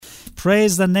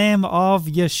Praise the name of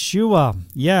Yeshua.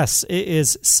 Yes, it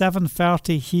is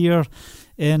 7:30 here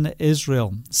in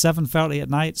Israel, 7:30 at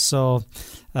night, so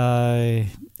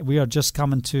we are just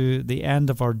coming to the end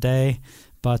of our day,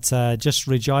 but just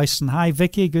rejoicing. Hi,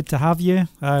 Vicky, good to have you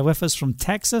with us from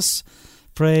Texas.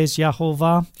 Praise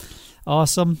Yehovah.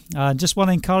 Awesome. Just want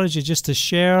to encourage you just to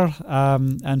share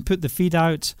and put the feed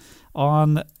out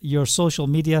on your social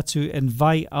media to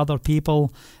invite other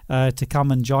people to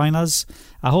come and join us.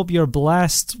 I hope you're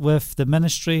blessed with the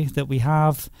ministry that we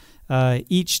have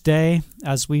each day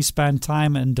as we spend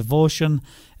time in devotion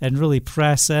and really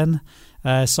press in.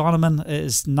 Solomon, it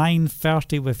is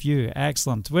 9:30 with you.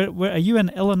 Excellent. Where are you in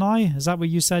Illinois? Is that where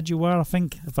you said you were? I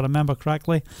think, if I remember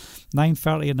correctly,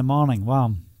 9:30 in the morning.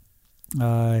 Wow.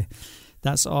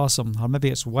 That's awesome. Or maybe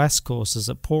it's West Coast. Is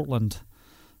it Portland?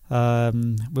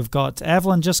 We've got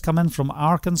Evelyn just come in from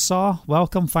Arkansas.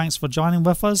 Welcome. Thanks for joining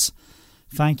with us.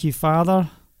 Thank you, Father.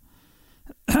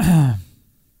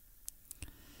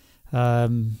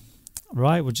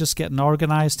 Right, we're just getting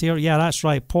organized here. Yeah, that's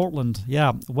right, Portland.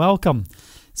 Yeah, welcome.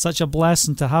 Such a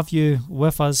blessing to have you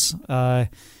with us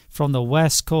from the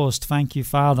West Coast. Thank you,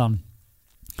 Father.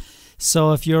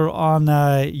 So if you're on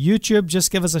YouTube,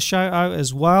 just give us a shout out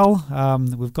as well.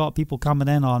 We've got people coming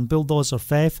in on Bulldozer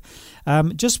Faith.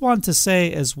 Just want to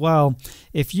say as well,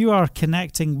 if you are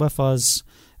connecting with us,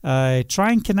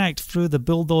 try and connect through the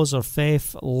Bulldozer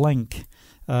Faith link.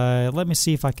 Let me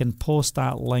see if I can post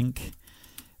that link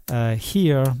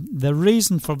here. The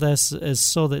reason for this is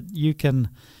so that you can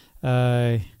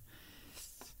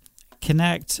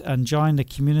connect and join the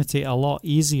community a lot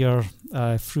easier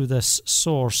through this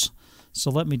source. So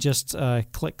let me just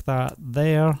click that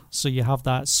there so you have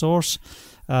that source.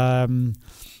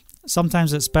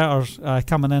 Sometimes it's better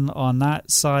coming in on that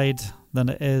side than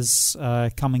it is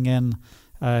coming in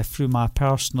through my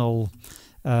personal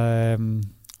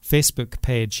Facebook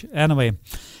page. Anyway,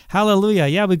 hallelujah.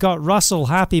 Yeah, we got Russell.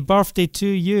 Happy birthday to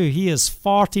you. He is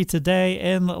 40 today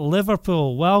in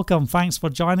Liverpool. Welcome. Thanks for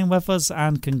joining with us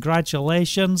and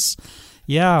congratulations.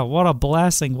 Yeah, what a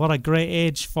blessing. What a great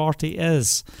age 40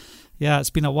 is. Yeah,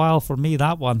 it's been a while for me,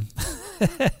 that one.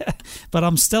 But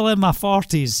I'm still in my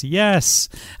 40s. Yes.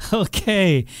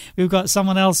 Okay. We've got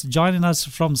someone else joining us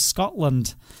from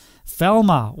Scotland.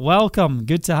 Thelma, welcome.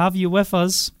 Good to have you with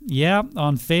us. Yeah,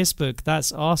 on Facebook.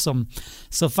 That's awesome.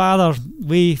 So, Father,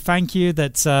 we thank you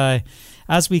that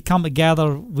as we come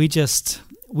together,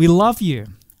 we love you.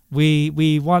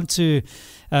 We want to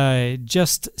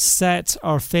just set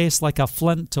our face like a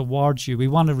flint towards you. We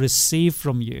want to receive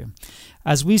from you.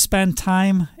 As we spend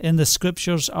time in the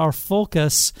scriptures, our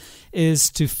focus is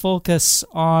to focus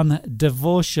on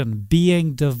devotion,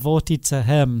 being devoted to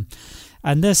Him.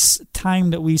 And this time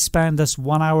that we spend, this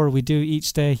 1 hour we do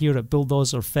each day here at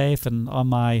Bulldozer Faith and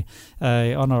on our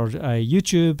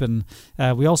YouTube, and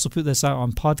we also put this out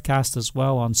on podcast as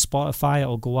well on Spotify.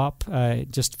 It'll go up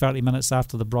just 30 minutes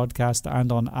after the broadcast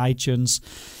and on iTunes.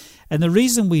 And the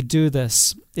reason we do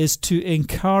this is to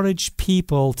encourage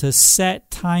people to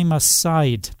set time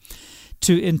aside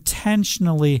to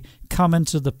intentionally come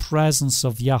into the presence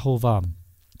of Yehovah.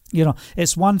 You know,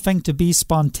 it's one thing to be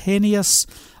spontaneous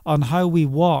on how we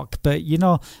walk, but, you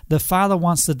know, the Father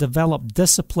wants to develop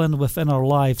discipline within our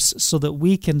lives so that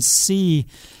we can see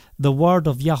the word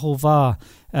of Yehovah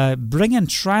bringing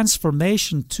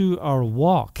transformation to our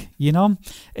walk. You know,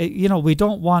 we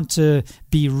don't want to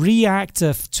be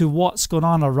reactive to what's going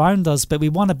on around us, but we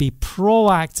want to be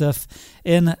proactive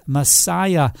in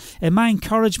Messiah. And my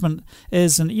encouragement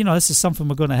is, and you know, this is something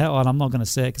we're going to hit on. I'm not going to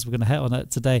say it because we're going to hit on it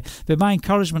today, but my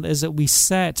encouragement is that we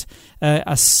set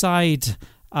aside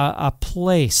a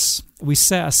place, we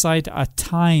set aside a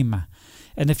time.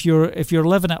 And if you're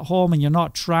living at home and you're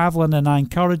not traveling, then I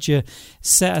encourage you,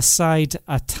 set aside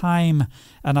a time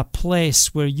and a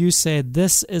place where you say,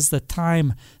 this is the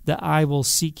time that I will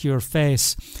seek your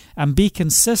face, and be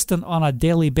consistent on a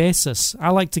daily basis. I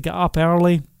like to get up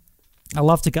early. I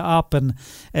love to get up and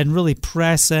really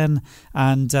press in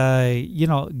and,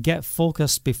 get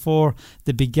focused before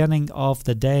the beginning of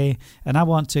the day. And I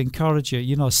want to encourage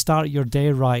you, start your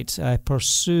day right.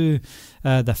 Pursue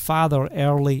the Father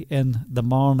early in the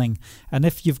morning. And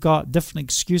if you've got different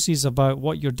excuses about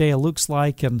what your day looks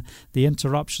like and the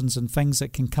interruptions and things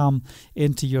that can come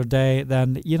into your day,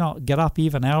 then, get up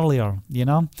even earlier,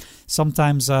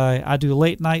 Sometimes I do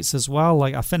late nights as well.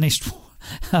 Like I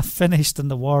finished in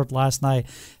the Word last night,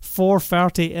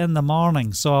 4:30 in the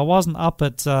morning. So I wasn't up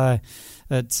at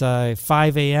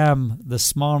 5 a.m.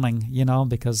 this morning,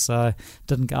 because I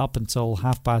didn't get up until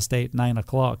 8:30, 9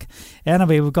 o'clock.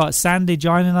 Anyway, we've got Sandy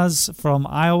joining us from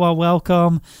Iowa.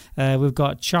 Welcome. We've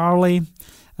got Charlie.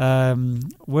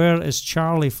 Where is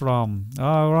Charlie from?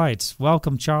 All right.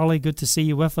 Welcome, Charlie. Good to see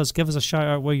you with us. Give us a shout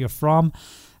out where you're from.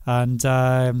 And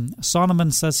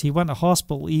Solomon says he went to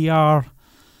hospital ER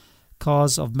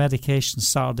cause of medication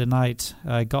Saturday night.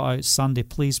 Got out Sunday.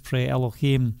 Please pray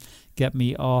Elohim get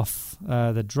me off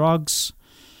the drugs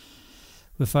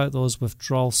without those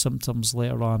withdrawal symptoms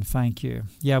later on. Thank you.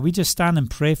 Yeah, we just stand and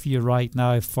pray for you right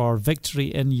now for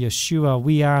victory in Yeshua.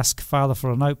 We ask, Father,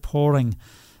 for an outpouring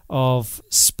of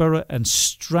spirit and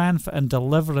strength and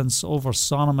deliverance over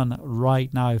Solomon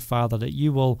right now, Father, that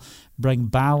you will bring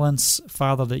balance,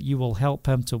 Father, that you will help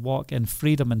him to walk in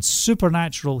freedom and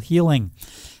supernatural healing.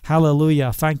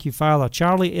 Hallelujah. Thank you, Father.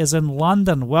 Charlie is in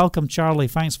London. Welcome, Charlie.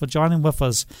 Thanks for joining with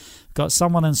us. Got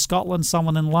someone in Scotland,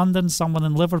 someone in London, someone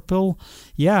in Liverpool.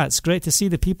 Yeah, it's great to see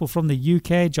the people from the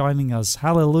UK joining us.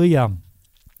 Hallelujah.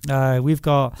 We've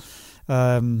got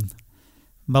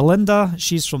Melinda.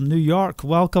 She's from New York.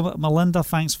 Welcome, Melinda.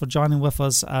 Thanks for joining with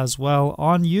us as well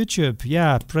on YouTube.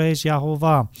 Yeah, praise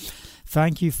Yahovah.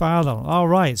 Thank you, Father. All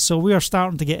right, so we are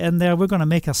starting to get in there. We're going to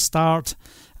make a start,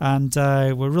 and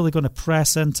we're really going to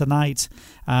press in tonight.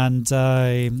 And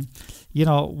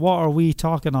what are we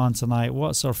talking on tonight?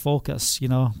 What's our focus?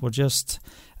 We're just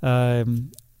what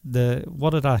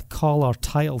did I call our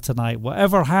title tonight?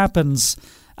 Whatever happens,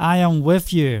 I am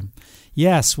with you.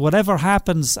 Yes, whatever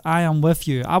happens, I am with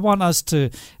you. I want us to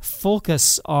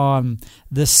focus on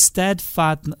the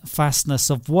steadfastness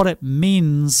of what it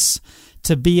means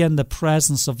to be in the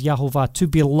presence of Yahovah, to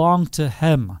belong to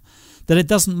Him. That it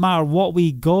doesn't matter what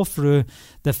we go through,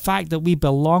 the fact that we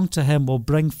belong to Him will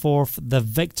bring forth the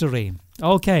victory.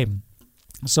 Okay,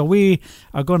 so we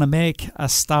are going to make a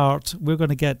start. We're going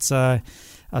to get a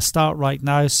start right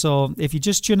now. So if you're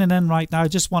just tuning in right now, I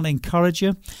just want to encourage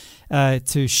you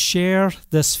to share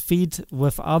this feed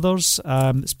with others.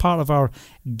 It's part of our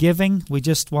giving. We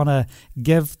just want to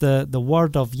give the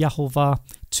word of Yahovah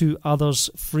to others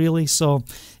freely. So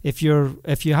if you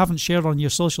haven't shared on your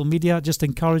social media, just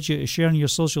encourage you to share on your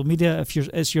social media. If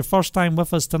it's your first time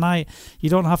with us tonight, you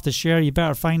don't have to share. You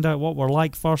better find out what we're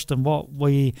like first and what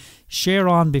we share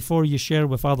on before you share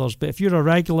with others. But if you're a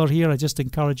regular here, I just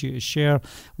encourage you to share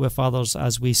with others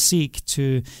as we seek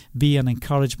to be an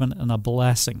encouragement and a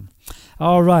blessing.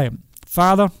 All right,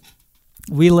 Father,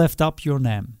 we lift up your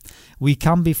name. We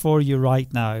come before you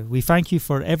right now. We thank you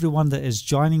for everyone that is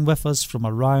joining with us from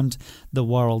around the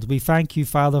world. We thank you,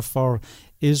 Father, for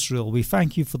Israel. We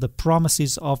thank you for the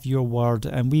promises of your word,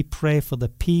 and we pray for the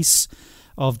peace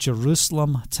of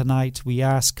Jerusalem tonight. We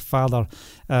ask, Father,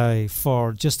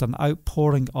 for just an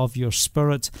outpouring of your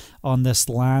Spirit on this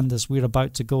land as we're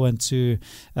about to go into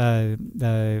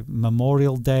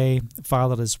Memorial Day.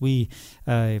 Father, as we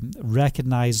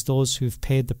recognize those who've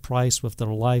paid the price with their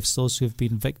lives, those who've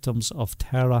been victims of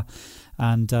terror.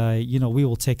 And, we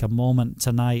will take a moment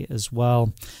tonight as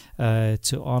well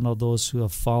to honor those who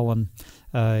have fallen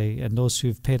and those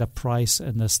who've paid a price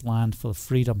in this land for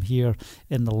freedom here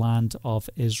in the land of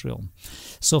Israel.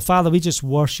 So, Father, we just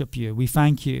worship you. We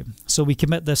thank you. So we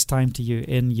commit this time to you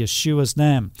in Yeshua's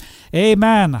name.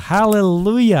 Amen.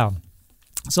 Hallelujah.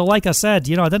 So like I said,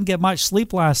 I didn't get much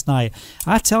sleep last night.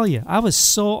 I tell you, I was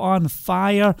so on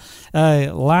fire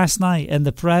last night in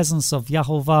the presence of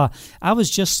Yahovah. I was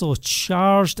just so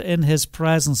charged in his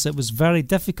presence. It was very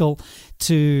difficult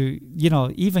to,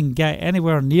 even get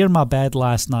anywhere near my bed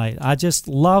last night. I just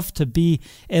love to be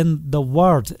in the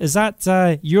Word. Is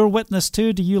that your witness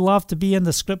too? Do you love to be in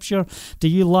the Scripture? Do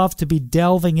you love to be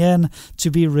delving in, to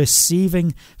be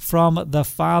receiving from the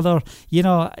Father?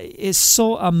 It's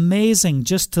so amazing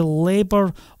just to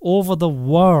labor over the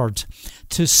Word,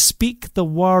 to speak the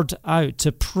Word out,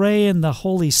 to pray in the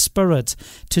Holy Spirit,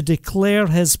 to declare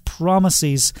His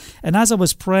promises. And as I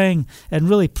was praying and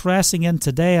really pressing in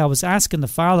today, I was asking the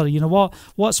Father,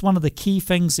 what's one of the key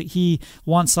things that He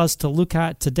wants us to look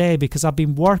at today? Because I've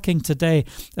been working today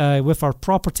with our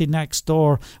property next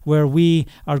door, where we're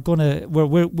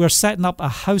setting up a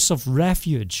house of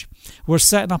refuge. We're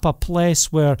setting up a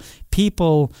place where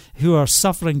people who are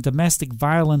suffering domestic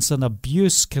violence and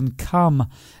abuse can come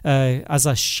as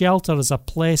a shelter, as a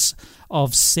place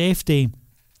of safety.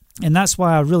 And that's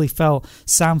why I really felt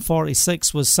Psalm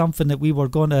 46 was something that we were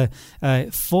going to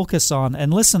focus on.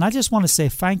 And listen, I just want to say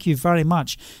thank you very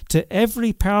much to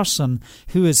every person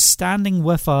who is standing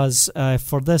with us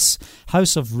for this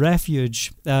house of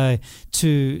refuge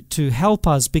to help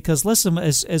us. Because listen,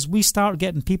 as we start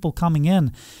getting people coming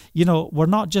in, we're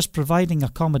not just providing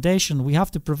accommodation. We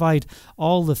have to provide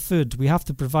all the food. We have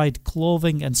to provide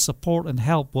clothing and support and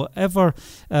help. Whatever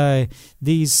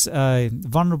these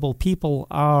vulnerable people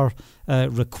are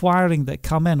requiring that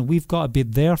come in, we've got to be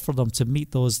there for them to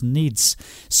meet those needs.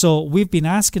 So we've been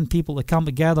asking people to come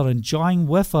together and join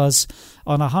with us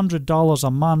on $100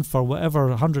 a month, or whatever,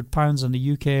 £100 in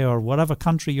the UK or whatever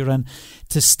country you're in,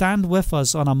 to stand with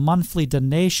us on a monthly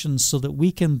donation so that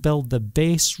we can build the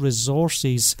base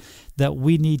resources that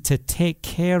we need to take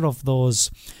care of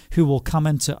those who will come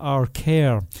into our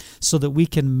care, so that we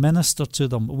can minister to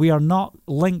them. We are not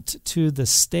linked to the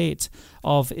state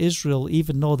of Israel,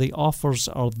 even though the offers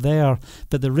are there.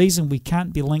 But the reason we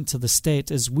can't be linked to the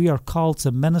state is we are called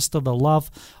to minister the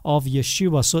love of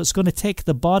Yeshua. So it's going to take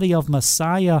the body of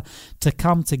Messiah to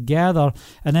come together.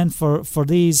 And then for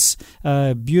these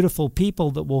beautiful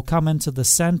people that will come into the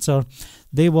center,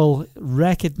 they will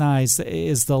recognize that it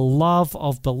is the love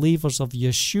of believers of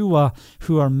Yeshua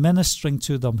who are ministering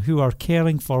to them, who are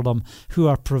caring for them, who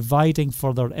are providing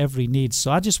for their every need.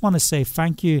 So I just want to say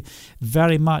thank you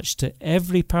very much to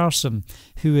every person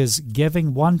who is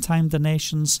giving one-time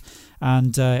donations,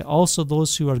 and also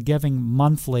those who are giving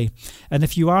monthly. And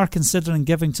if you are considering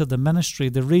giving to the ministry,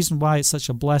 the reason why it's such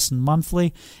a blessing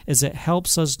monthly is it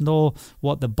helps us know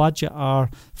what the budget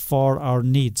are for our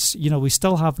needs. We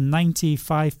still have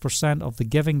 95% of the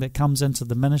giving that comes into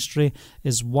the ministry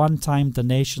is one-time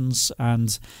donations,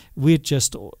 and we're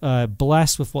just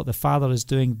blessed with what the Father is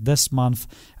doing this month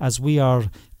as we are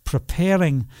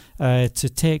preparing to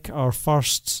take our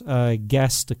first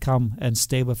guest to come and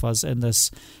stay with us in this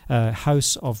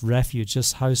house of refuge,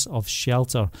 this house of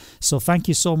shelter. So thank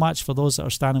you so much for those that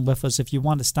are standing with us. If you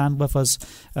want to stand with us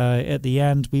at the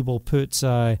end, we will put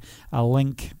a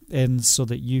link in so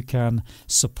that you can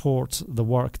support the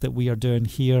work that we are doing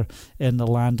here in the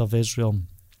land of Israel.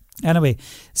 Anyway,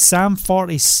 Psalm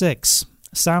 46.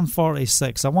 Psalm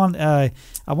 46. I want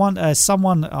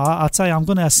someone. I'll tell you, I'm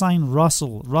going to assign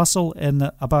Russell. Russell, in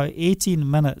about 18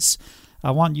 minutes,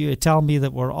 I want you to tell me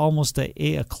that we're almost at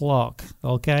 8 o'clock,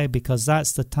 okay? Because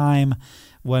that's the time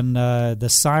when the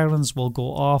sirens will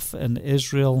go off in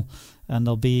Israel, and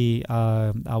there'll be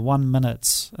a 1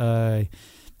 minute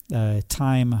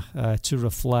time to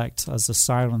reflect as the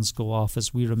sirens go off,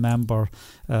 as we remember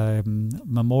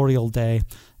Memorial Day.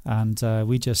 And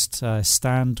we just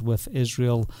stand with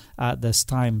Israel at this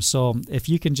time. So if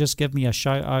you can just give me a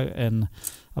shout out in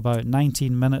about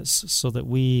 19 minutes so that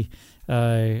we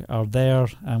are there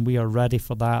and we are ready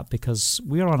for that, because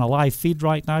we are on a live feed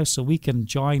right now, so we can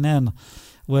join in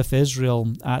with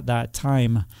Israel at that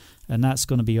time, and that's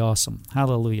going to be awesome.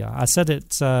 Hallelujah. I said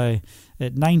it at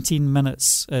 19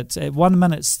 minutes, at 1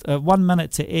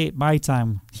 minute to 8 my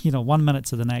time, 1 minute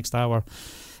to the next hour.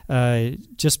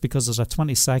 Just because there's a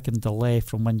 20-second delay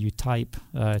from when you type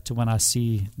to when I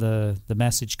see the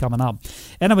message coming up.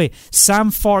 Anyway,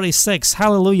 Psalm 46,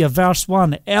 hallelujah, verse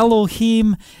 1.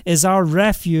 Elohim is our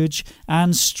refuge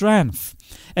and strength.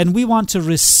 And we want to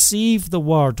receive the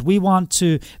word. We want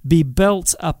to be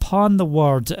built upon the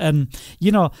word. And,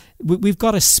 we've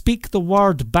got to speak the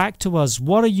word back to us.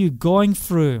 What are you going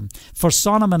through? For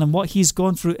Solomon and what he's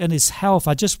going through in his health,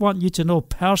 I just want you to know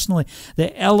personally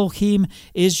that Elohim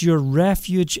is your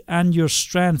refuge and your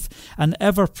strength, an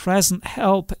ever-present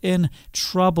help in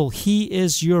trouble. He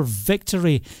is your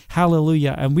victory.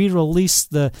 Hallelujah. And we release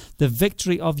the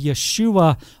victory of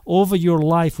Yeshua over your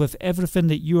life with everything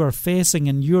that you are facing,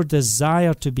 and your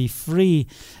desire to be free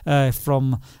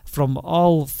from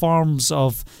all forms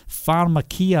of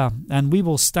pharmakia. And we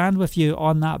will stand with you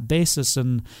on that basis.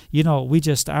 And, we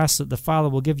just ask that the Father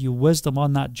will give you wisdom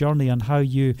on that journey on how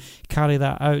you carry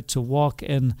that out to walk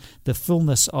in the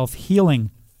fullness of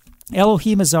healing.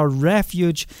 Elohim is our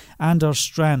refuge and our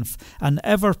strength, an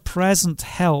ever-present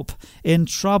help in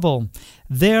trouble.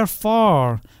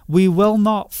 Therefore, we will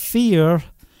not fear,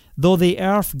 though the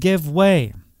earth give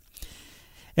way.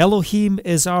 Elohim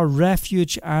is our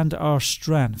refuge and our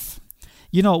strength.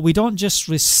 We don't just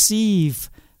receive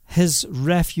his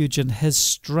refuge and his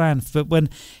strength, but when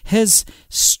his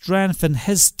strength and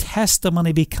his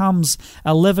testimony becomes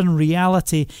a living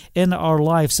reality in our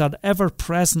lives, our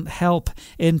ever-present help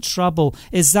in trouble.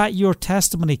 Is that your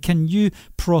testimony? Can you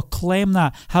proclaim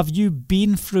that? Have you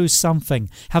been through something?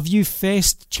 Have you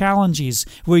faced challenges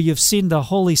where you've seen the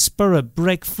Holy Spirit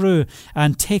break through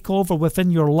and take over within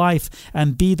your life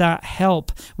and be that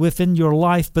help within your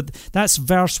life? But that's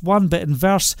verse 1. But in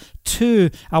verse 2,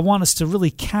 I want us to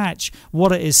really catch catch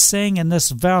what it is saying in this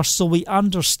verse so we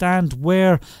understand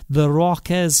where the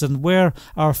rock is and where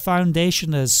our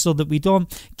foundation is, so that we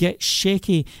don't get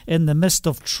shaky in the midst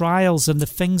of trials and the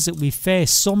things that we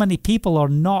face. So many people are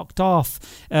knocked off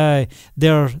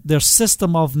their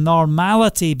system of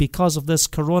normality because of this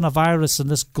coronavirus and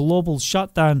this global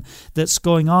shutdown that's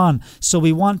going on. So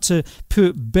we want to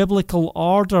put biblical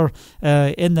order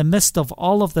in the midst of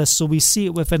all of this, so we see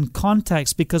it within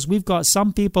context, because we've got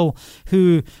some people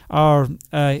who are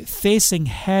facing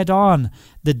head-on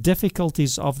the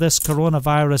difficulties of this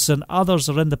coronavirus, and others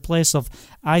are in the place of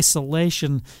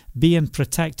isolation, being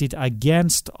protected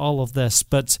against all of this.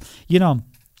 But,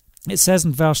 it says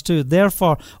in verse 2,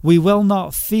 therefore we will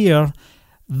not fear,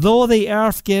 though the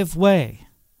earth give way,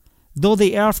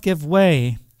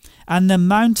 and the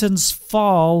mountains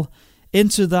fall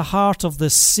into the heart of the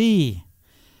sea,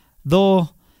 though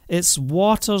its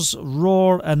waters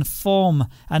roar and foam,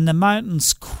 and the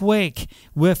mountains quake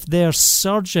with their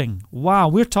surging. Wow,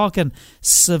 we're talking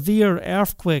severe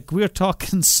earthquake. We're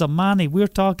talking tsunami.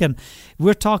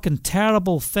 We're talking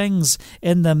terrible things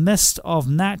in the midst of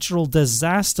natural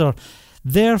disaster.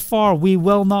 Therefore, we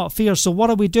will not fear. So what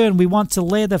are we doing? We want to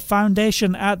lay the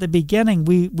foundation at the beginning.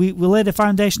 We lay the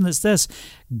foundation that's this: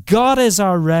 God is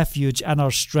our refuge and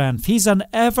our strength. He's an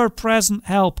ever-present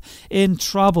help in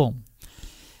trouble.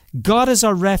 God is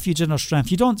our refuge and our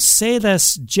strength. You don't say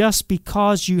this just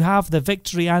because you have the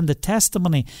victory and the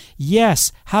testimony.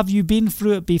 Yes, have you been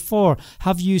through it before?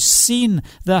 Have you seen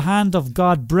the hand of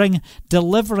God bring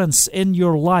deliverance in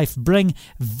your life, bring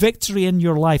victory in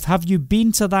your life? Have you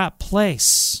been to that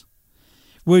place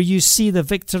where you see the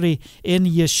victory in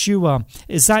Yeshua?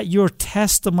 Is that your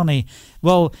testimony?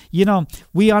 Well,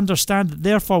 we understand that,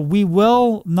 therefore we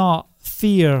will not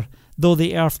fear though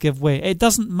the earth give way. It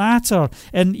doesn't matter.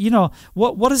 And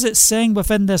what is it saying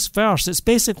within this verse? It's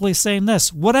basically saying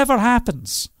this: whatever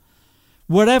happens,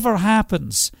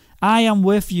 I am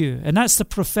with you. And that's the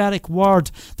prophetic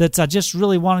word that I just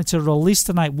really wanted to release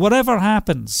tonight. Whatever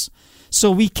happens. So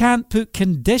we can't put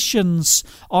conditions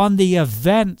on the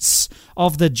events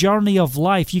of the journey of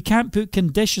life. You can't put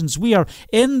conditions. We are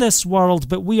in this world,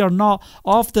 but we are not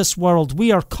of this world. We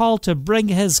are called to bring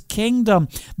His kingdom,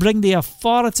 bring the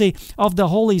authority of the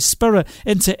Holy Spirit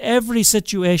into every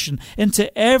situation,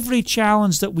 into every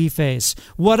challenge that we face.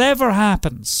 Whatever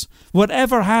happens,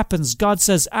 God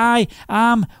says, I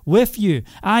am with you.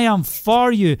 I am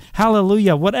for you.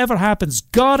 Hallelujah. Whatever happens,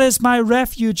 God is my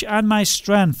refuge and my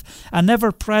strength, an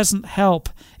ever-present help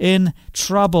in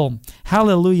trouble.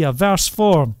 Hallelujah. Verse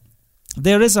 4,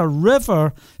 there is a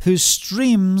river whose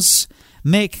streams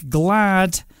make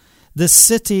glad the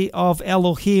city of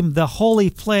Elohim, the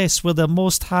holy place where the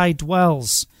Most High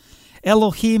dwells.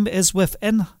 Elohim is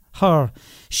within her.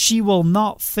 She will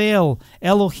not fail.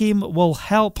 Elohim will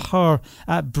help her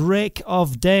at break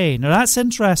of day. Now that's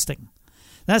interesting.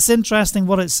 That's interesting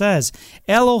what it says.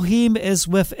 Elohim is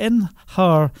within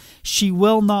her. She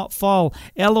will not fall.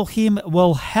 Elohim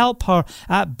will help her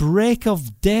at break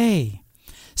of day.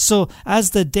 So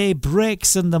as the day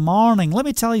breaks in the morning, let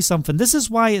me tell you something. This is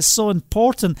why it's so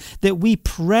important that we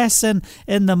press in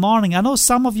the morning. I know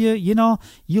some of you,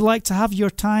 you like to have your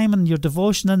time and your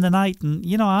devotion in the night. And,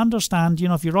 I understand,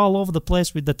 if you're all over the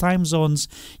place with the time zones,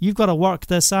 you've got to work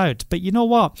this out. But you know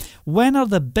what? When are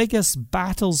the biggest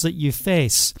battles that you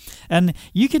face? And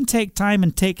you can take time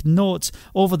and take notes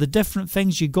over the different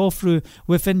things you go through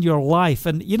within your life.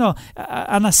 And,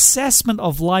 an assessment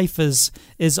of life is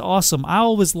awesome. I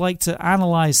always like to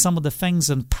analyze some of the things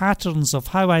and patterns of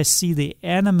how I see the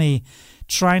enemy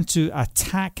trying to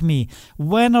attack me.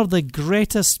 When are the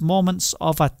greatest moments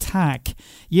of attack?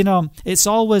 It's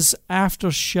always after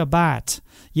Shabbat.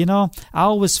 I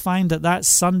always find that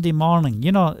Sunday morning,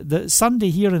 the Sunday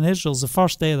here in Israel is the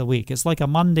first day of the week. It's like a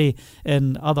Monday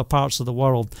in other parts of the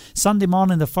world. Sunday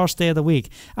morning, the first day of the week.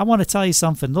 I want to tell you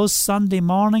something. Those Sunday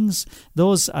mornings,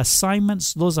 those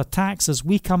assignments, those attacks, as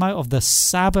we come out of the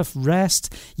Sabbath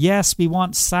rest, yes, we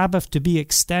want Sabbath to be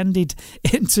extended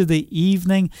into the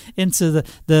evening, into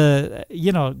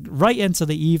right into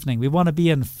the evening. We want to be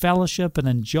in fellowship and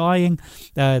enjoying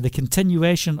the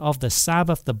continuation of the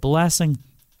Sabbath, the blessing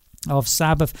of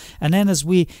Sabbath. And then as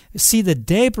we see the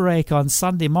daybreak on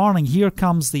Sunday morning, here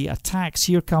comes the attacks,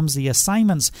 here comes the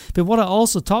assignments. But what it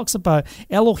also talks about,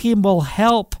 Elohim will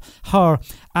help her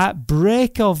at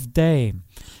break of day.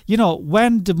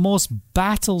 When do most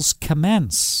battles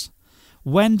commence?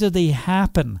 When do they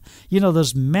happen?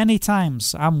 There's many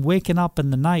times I'm waking up in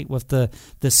the night with the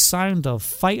sound of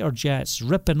fighter jets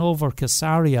ripping over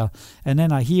Caesarea, and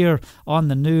then I hear on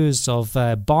the news of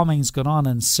bombings going on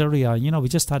in Syria. We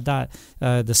just had that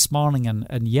this morning,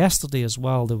 and yesterday as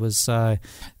well. There was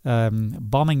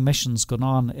bombing missions going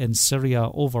on in Syria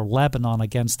over Lebanon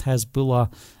against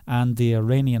Hezbollah and the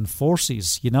Iranian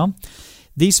forces.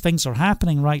 These things are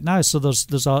happening right now. So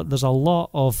there's a lot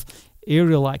of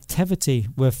aerial activity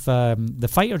with the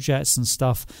fighter jets and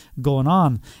stuff going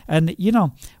on. And,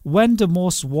 when do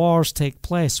most wars take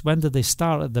place? When do they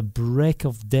start? At the break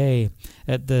of day,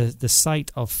 at the sight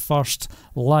of first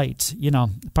light.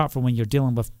 Apart from when you're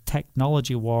dealing with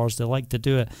technology wars, they like to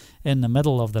do it in the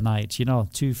middle of the night,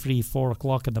 2, 3, 4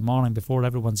 o'clock in the morning before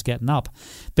everyone's getting up.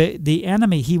 But the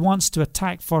enemy, he wants to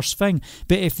attack first thing.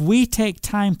 But if we take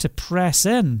time to press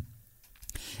in,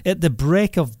 at the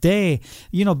break of day,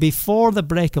 before the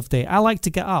break of day, I like to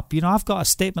get up. I've got a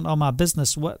statement on my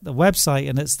business website,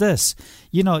 and it's this.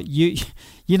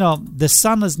 The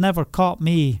sun has never caught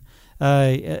me.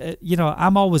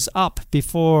 I'm always up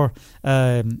before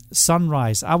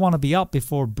sunrise. I want to be up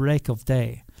before break of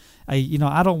day. I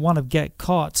don't want to get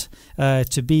caught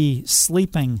to be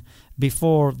sleeping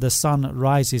before the sun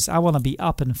rises. I want to be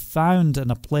up and found in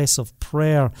a place of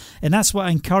prayer. And that's what I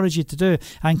encourage you to do.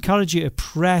 I encourage you to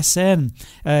press in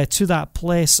to that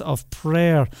place of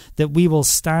prayer, that we will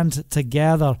stand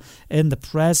together in the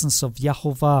presence of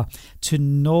Yahovah, to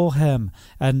know him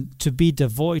and to be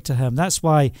devoted to him. That's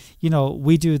why,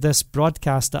 we do this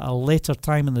broadcast at a later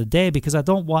time in the day, because I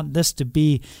don't want this to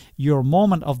be your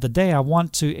moment of the day. I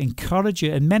want to encourage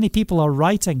you. And many people are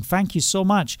writing, thank you so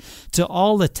much, to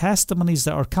all the testimonies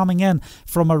that are coming in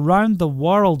from around the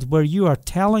world, where you are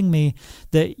telling me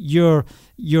that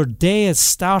your day is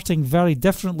starting very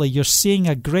differently. You're seeing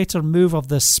a greater move of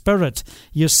the Spirit.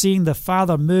 You're seeing the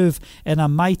Father move in a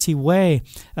mighty way,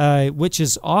 which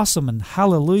is awesome. And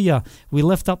hallelujah, we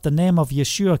lift up the name of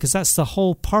Yeshua, because that's the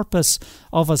whole purpose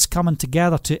of us coming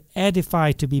together, to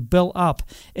edify, to be built up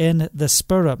in the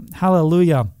Spirit.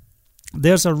 Hallelujah.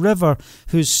 There's a river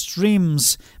whose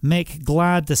streams make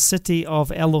glad the city of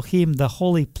Elohim, the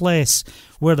holy place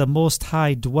where the Most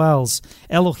High dwells.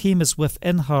 Elohim is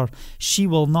within her. She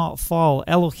will not fall.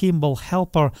 Elohim will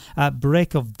help her at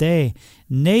break of day.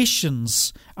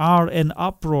 Nations are in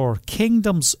uproar.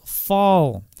 Kingdoms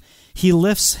fall. He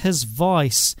lifts his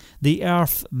voice. The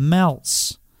earth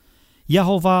melts.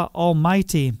 Yehovah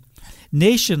Almighty.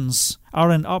 Nations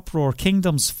are in uproar,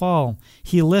 kingdoms fall.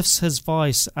 He lifts his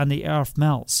voice and the earth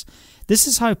melts. This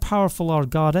is how powerful our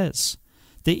God is.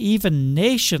 That even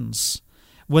nations,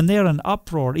 when they're in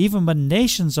uproar, even when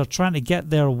nations are trying to get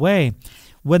their way,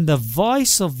 when the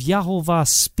voice of Yahovah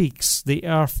speaks, the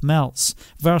earth melts.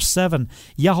 Verse 7,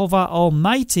 Yahovah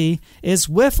Almighty is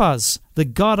with us. The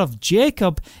God of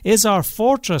Jacob is our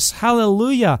fortress.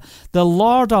 Hallelujah. The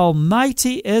Lord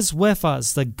Almighty is with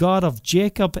us. The God of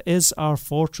Jacob is our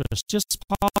fortress. Just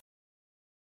pause.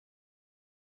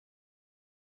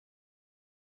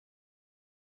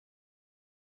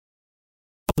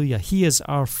 Hallelujah. He is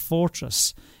our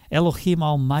fortress. Elohim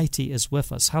Almighty is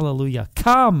with us. Hallelujah.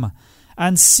 Come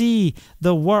and see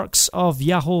the works of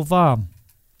Yahovah.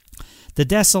 The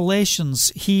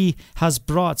desolations he has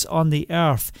brought on the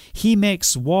earth. He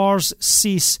makes wars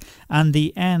cease and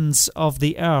the ends of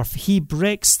the earth. He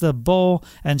breaks the bow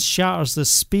and shatters the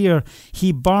spear.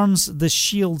 He burns the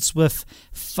shields with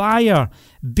fire.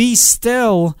 Be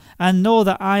still and know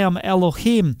that I am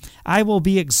Elohim. I will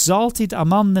be exalted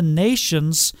among the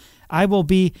nations. I will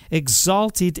be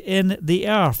exalted in the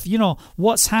earth. You know,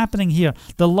 what's happening here?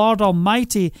 The Lord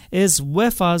Almighty is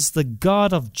with us. The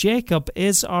God of Jacob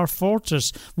is our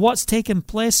fortress. What's taking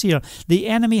place here? The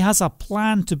enemy has a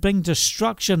plan to bring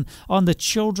destruction on the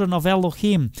children of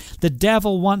Elohim. The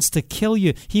devil wants to kill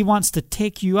you. He wants to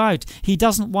take you out. He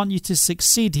doesn't want you to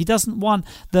succeed. He doesn't want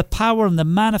the power and the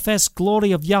manifest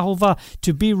glory of Yahovah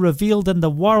to be revealed in the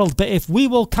world. But if we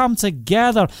will come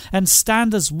together and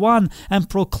stand as one and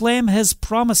proclaim his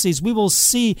promises, we will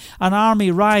see an army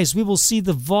rise. We will see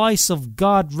the voice of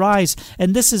God rise.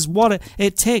 And this is what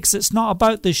it takes. It's not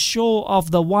about the show of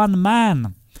the one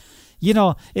man. You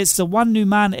know, it's the one new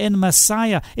man in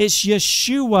Messiah. It's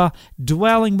Yeshua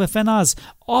dwelling within us,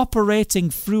 operating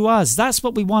through us. That's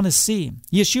what we want to see.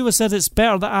 Yeshua said, it's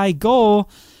better that I go.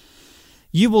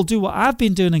 You will do what I've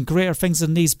been doing and greater things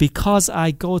than these because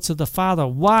I go to the Father.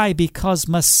 Why? Because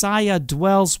Messiah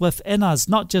dwells within us,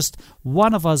 not just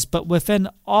one of us, but within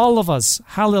all of us.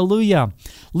 Hallelujah.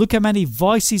 Look how many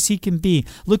voices he can be.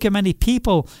 Look how many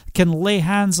people can lay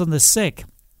hands on the sick.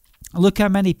 Look how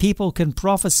many people can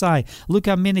prophesy. Look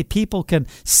how many people can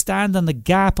stand in the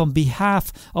gap on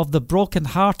behalf of the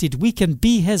brokenhearted. We can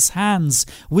be his hands.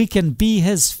 We can be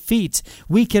his feet.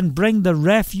 We can bring the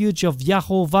refuge of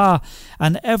Yahovah,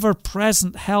 an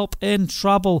ever-present help in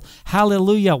trouble.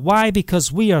 Hallelujah. Why?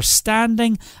 Because we are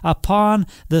standing upon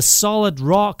the solid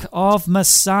rock of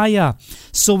Messiah.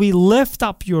 So we lift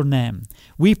up your name.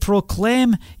 We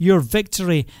proclaim your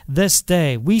victory this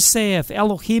day. We say, if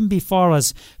Elohim be for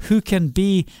us, who can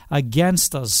be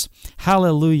against us?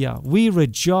 Hallelujah. We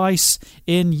rejoice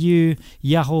in you,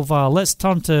 Yahovah. Let's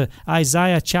turn to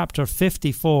Isaiah chapter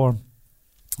 54.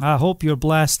 I hope you're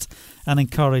blessed and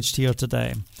encouraged here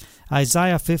today.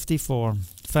 Isaiah 54.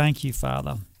 Thank you,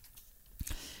 Father.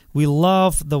 We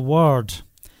love the Word.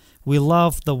 We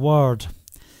love the Word.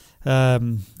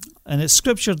 And it's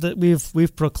scripture that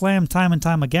we've proclaimed time and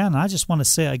time again. I just want to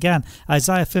say it again.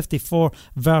 Isaiah 54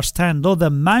 verse 10. Though the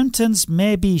mountains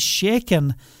may be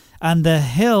shaken and the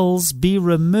hills be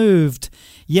removed,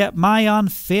 yet my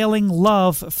unfailing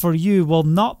love for you will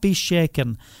not be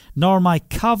shaken, nor my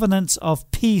covenant of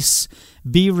peace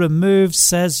be removed,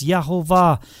 says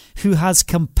Yahovah, who has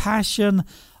compassion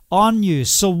on you.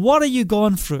 So what are you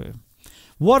going through?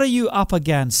 What are you up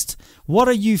against? What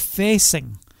are you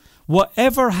facing?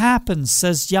 Whatever happens,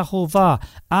 says Yahovah,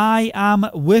 I am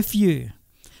with you.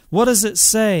 What does it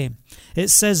say? It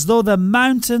says, though the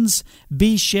mountains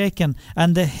be shaken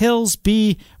and the hills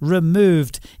be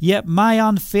removed, yet my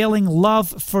unfailing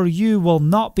love for you will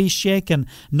not be shaken,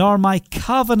 nor my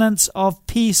covenant of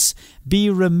peace be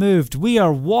removed. We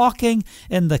are walking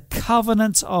in the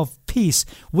covenant of peace.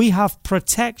 We have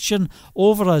protection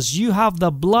over us. You have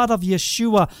the blood of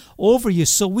Yeshua over you.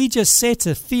 So we just say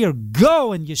to fear,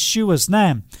 go in Yeshua's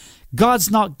name.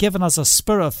 God's not given us a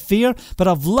spirit of fear, but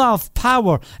of love,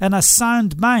 power, and a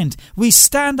sound mind. We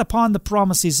stand upon the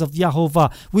promises of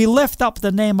Yahovah. We lift up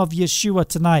the name of Yeshua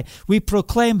tonight. We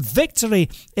proclaim victory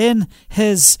in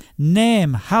his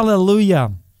name.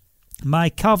 Hallelujah. My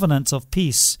covenant of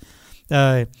peace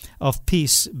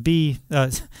be,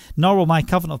 nor will my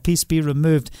covenant of peace be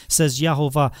removed, says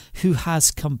Yahovah, who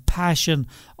has compassion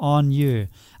on you.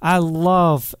 I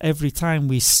love every time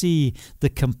we see the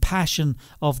compassion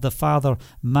of the Father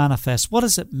manifest. What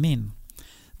does it mean?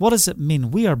 What does it mean?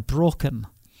 We are broken.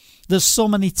 There's so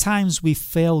many times we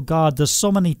fail God. There's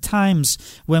so many times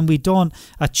when we don't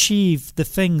achieve the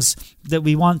things that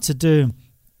we want to do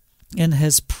in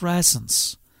his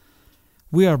presence.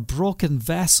 We are broken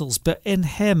vessels, but in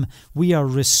him we are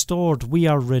restored, we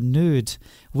are renewed,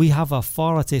 we have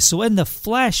authority. So in the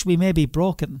flesh we may be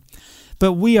broken,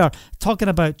 but we are talking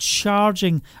about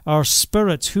charging our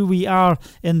spirit, who we are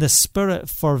in the spirit,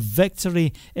 for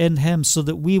victory in him, so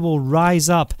that we will rise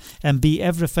up and be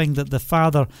everything that the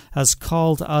Father has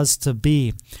called us to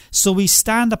be. So we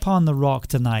stand upon the rock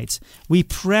tonight. We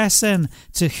press in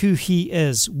to who he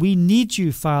is. We need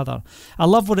you, Father. I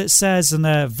love what it says in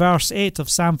verse 8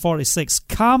 of Psalm 46.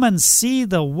 Come and see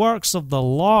the works of the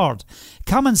Lord.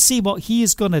 Come and see what he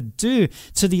is going to do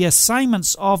to the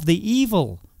assignments of the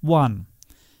evil one.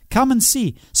 Come and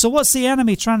see. So what's the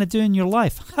enemy trying to do in your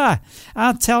life?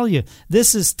 I'll tell you,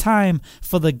 this is time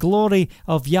for the glory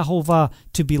of Yahovah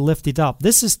to be lifted up.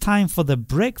 This is time for the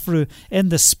breakthrough in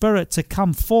the Spirit to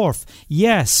come forth.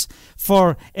 Yes,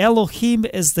 for Elohim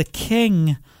is the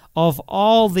King of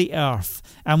all the earth,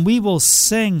 and we will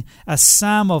sing a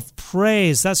psalm of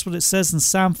praise. That's what it says in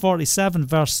Psalm 47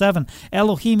 verse 7.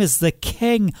 Elohim is the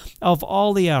King of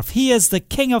all the earth. He is the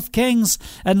King of kings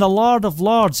and the Lord of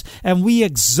lords, and we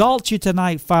exalt you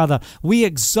tonight, Father. We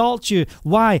exalt you.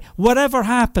 Why? Whatever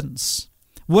happens,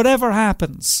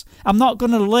 I'm not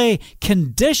going to lay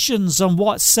conditions on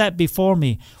what's set before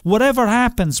me. Whatever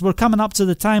happens, we're coming up to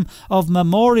the time of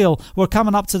memorial. We're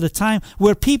coming up to the time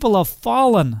where people have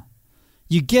fallen.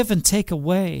 You give and take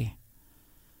away.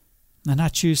 And I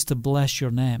choose to bless your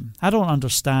name. I don't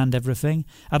understand everything.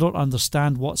 I don't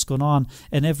understand what's going on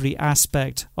in every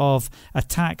aspect of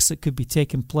attacks that could be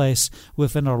taking place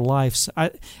within our lives.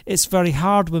 It's very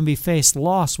hard when we face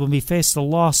loss, when we face the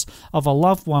loss of a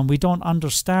loved one. We don't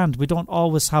understand. We don't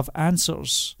always have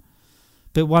answers.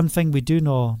 But one thing we do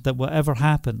know, that whatever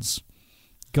happens,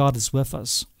 God is with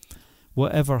us.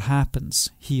 Whatever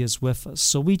happens, he is with us.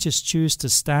 So we just choose to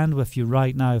stand with you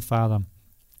right now, Father.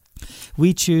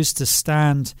 We choose to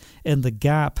stand in the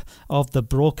gap of the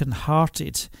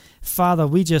brokenhearted. Father,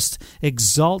 we just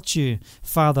exalt you.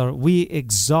 Father, we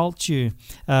exalt you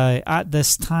at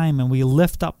this time, and we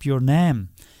lift up your name.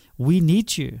 We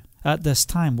need you at this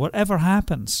time. Whatever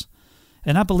happens,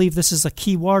 And I believe this is a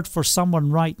key word for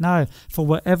someone right now, for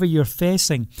whatever you're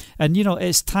facing. And,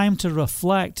 it's time to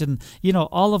reflect. And,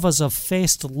 all of us have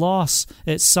faced loss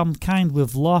at some kind.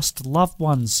 We've lost loved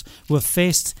ones. We've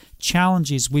faced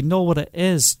challenges. We know what it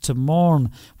is to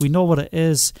mourn. We know what it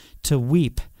is to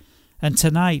weep. And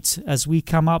tonight, as we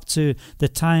come up to the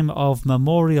time of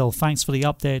memorial, thanks for the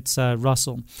updates,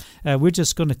 Russell, we're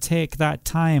just going to take that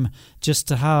time just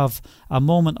to have a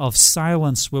moment of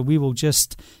silence where we will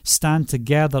just stand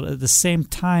together at the same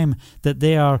time that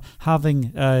they are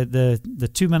having the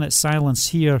 2-minute silence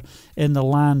here in the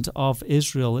land of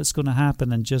Israel. It's going to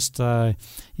happen in just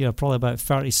probably about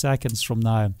 30 seconds from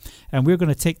now. And we're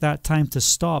going to take that time to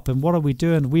stop. And what are we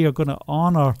doing? We are going to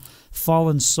honor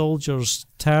fallen soldiers,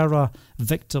 terror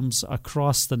victims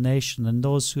across the nation, and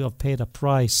those who have paid a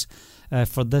price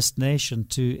for this nation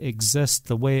to exist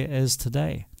the way it is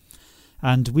today.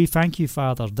 And we thank you,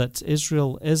 Father, that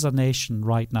Israel is a nation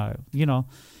right now.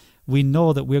 We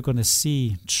know that we're going to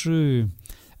see true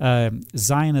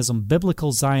Zionism,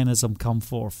 biblical Zionism come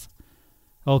forth.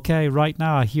 Okay, right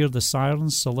now I hear the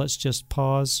sirens, so let's just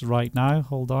pause right now.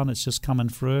 Hold on, it's just coming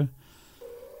through.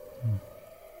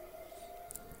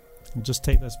 I'll just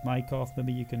take this mic off.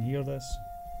 Maybe you can hear this.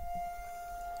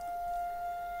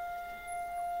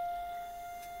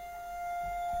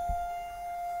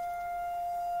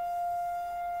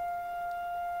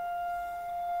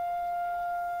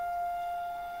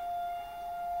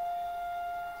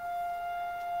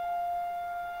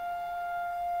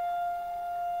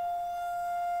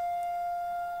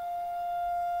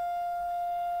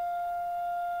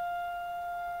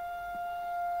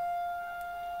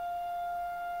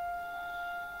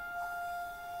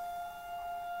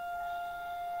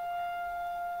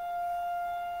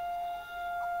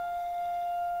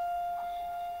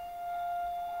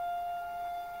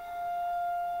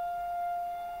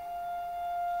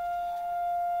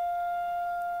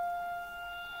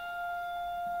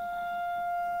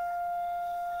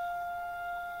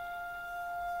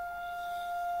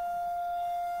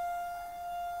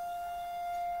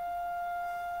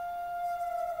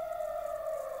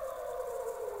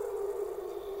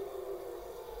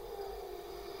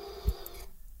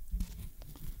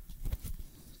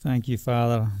 Thank you,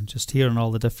 Father. I'm just hearing all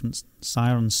the different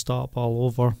sirens stop all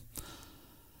over.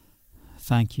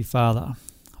 Thank you, Father.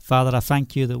 Father, I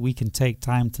thank you that we can take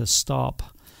time to stop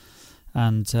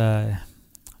and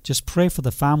just pray for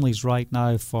the families right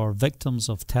now, for victims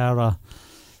of terror,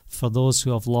 for those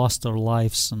who have lost their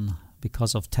lives and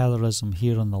because of terrorism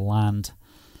here in the land.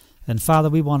 And Father,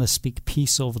 we want to speak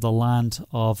peace over the land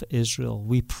of Israel.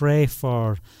 We pray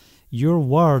for your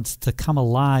word to come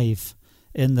alive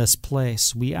in this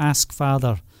place. We ask,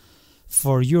 Father,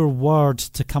 for your word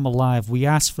to come alive. We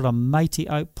ask for a mighty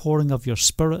outpouring of your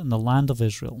Spirit in the land of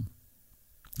Israel.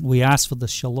 We ask for the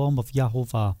shalom of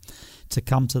Yahovah to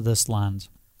come to this land.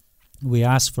 We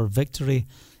ask for victory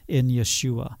in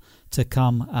Yeshua to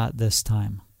come at this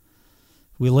time.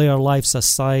 We lay our lives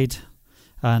aside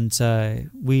and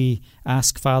we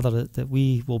ask, Father, that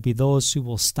we will be those who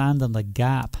will stand in the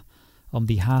gap on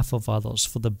behalf of others,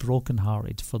 for the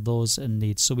brokenhearted, for those in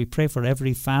need. So we pray for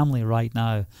every family right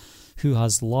now who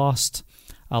has lost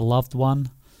a loved one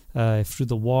through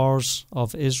the wars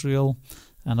of Israel,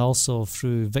 and also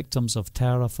through victims of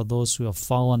terror, for those who have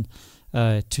fallen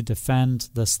to defend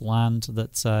this land,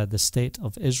 that the state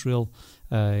of Israel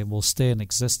will stay in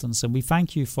existence. And we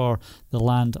thank you for the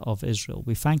land of Israel.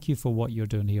 We thank you for what you're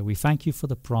doing here. We thank you for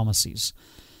the promises.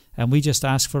 And we just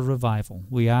ask for revival.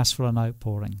 We ask for an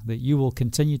outpouring, that you will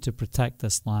continue to protect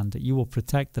this land, that you will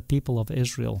protect the people of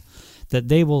Israel, that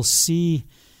they will see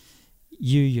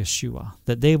you, Yeshua,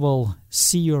 that they will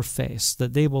see your face,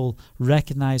 that they will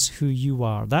recognize who you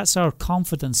are. That's our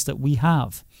confidence that we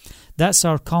have. That's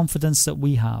our confidence that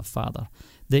we have, Father,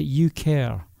 that you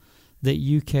care, that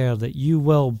you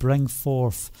will bring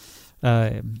forth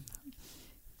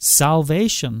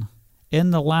salvation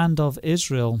in the land of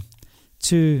Israel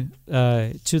to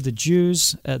the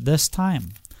Jews at this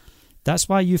time. That's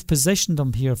why you've positioned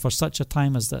them here for such a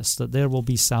time as this, that there will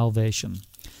be salvation.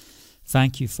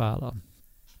 Thank you, Father.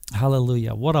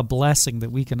 Hallelujah. What a blessing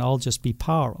that we can all just be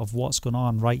part of what's going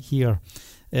on right here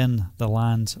in the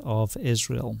land of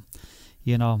Israel.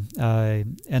 You know,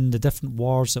 in the different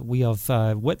wars that we have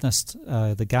witnessed,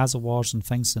 the Gaza wars and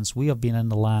things, since we have been in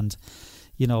the land,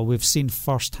 you know, we've seen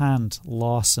firsthand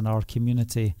loss in our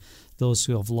community, those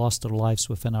who have lost their lives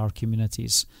within our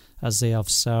communities as they have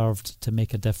served to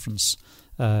make a difference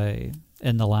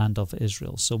in the land of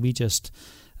Israel. So we just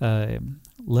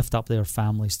lift up their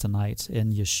families tonight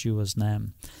in Yeshua's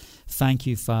name. Thank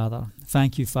you, Father.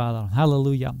 Thank you, Father.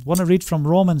 Hallelujah. I want to read from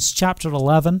Romans chapter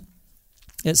 11.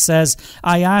 It says,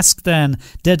 I ask then,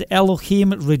 did Elohim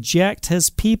reject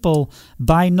his people?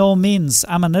 By no means.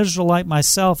 I'm an Israelite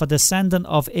myself, a descendant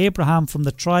of Abraham from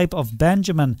the tribe of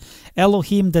Benjamin.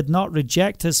 Elohim did not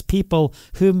reject his people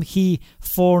whom he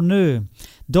foreknew.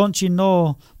 Don't you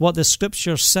know what the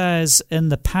scripture says in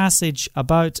the passage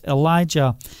about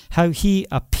Elijah, how he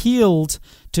appealed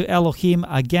to Elohim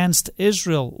against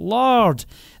Israel? Lord,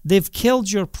 they've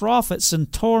killed your prophets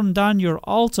and torn down your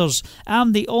altars.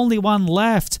 I'm the only one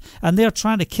left, and they're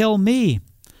trying to kill me.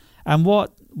 And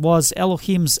what was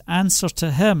Elohim's answer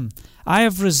to him? I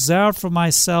have reserved for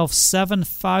myself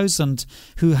 7,000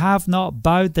 who have not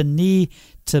bowed the knee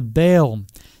to Baal.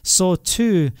 So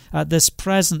too, at this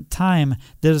present time,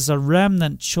 there is a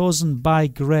remnant chosen by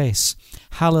grace.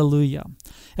 Hallelujah.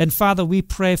 And Father, we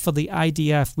pray for the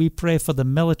IDF. We pray for the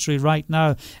military right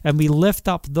now. And we lift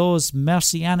up those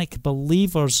messianic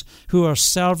believers who are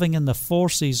serving in the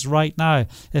forces right now.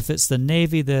 If it's the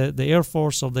Navy, the Air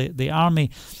Force, or the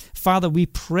Army. Father, we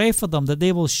pray for them that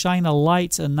they will shine a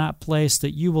light in that place,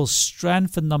 that you will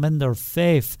strengthen them in their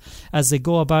faith as they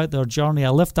go about their journey. I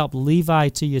lift up Levi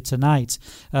to you tonight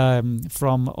from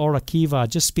Orakiva.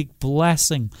 Just speak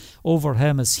blessing over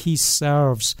him as he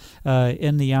serves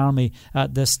in the army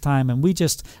at this time. And we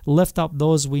just lift up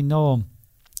those we know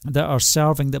that are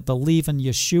serving, that believe in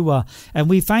Yeshua. And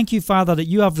we thank you, Father, that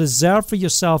you have reserved for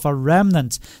yourself a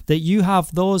remnant, that you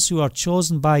have those who are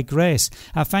chosen by grace.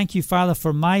 I thank you, Father,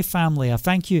 for my family. I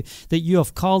thank you that you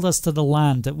have called us to the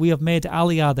land, that we have made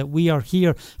Aliyah, that we are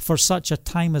here for such a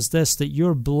time as this, that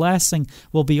your blessing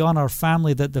will be on our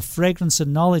family, that the fragrance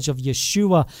and knowledge of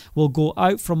Yeshua will go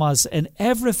out from us in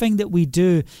everything that we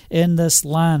do in this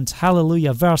land.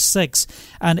 Hallelujah. Verse 6,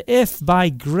 and if by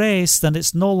grace, then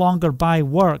it's no longer by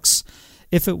works.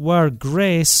 If it were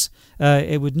grace,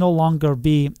 it would no longer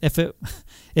be, if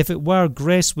it were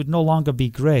grace, would no longer be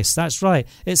grace. That's right.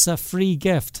 It's a free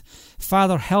gift.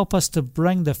 Father, help us to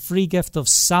bring the free gift of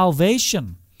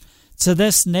salvation to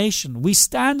this nation. We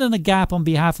stand in a gap on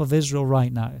behalf of Israel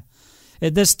right now.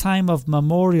 At this time of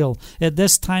memorial, at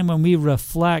this time when we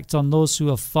reflect on those who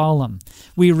have fallen,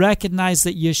 we recognize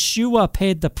that Yeshua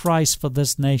paid the price for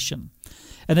this nation.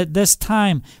 And at this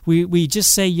time, we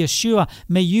just say, Yeshua,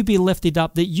 may you be lifted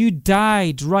up, that you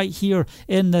died right here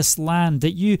in this land,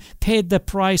 that you paid the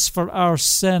price for our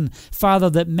sin. Father,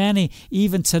 that many,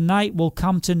 even tonight, will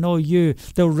come to know you.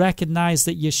 They'll recognize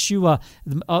that Yeshua,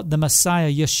 the Messiah,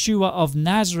 Yeshua of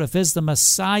Nazareth is the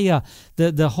Messiah,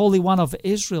 the Holy One of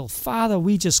Israel. Father,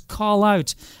 we just call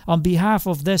out on behalf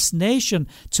of this nation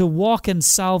to walk in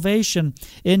salvation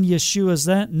in Yeshua's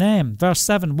name. Verse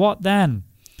 7, what then?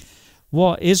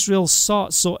 What Israel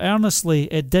sought so earnestly,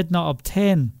 it did not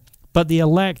obtain, but the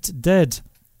elect did.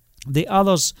 The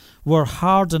others were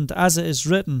hardened, as it is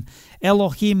written,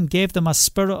 Elohim gave them a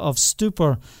spirit of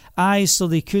stupor, eyes so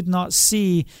they could not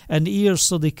see, and ears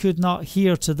so they could not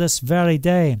hear to this very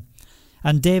day.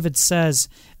 And David says,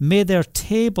 may their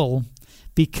table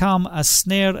become a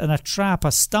snare and a trap,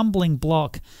 a stumbling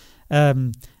block,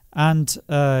 and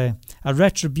a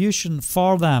retribution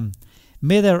for them.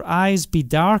 May their eyes be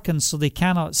darkened so they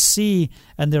cannot see,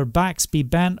 and their backs be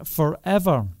bent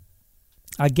forever.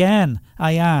 Again,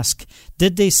 I ask,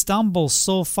 did they stumble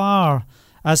so far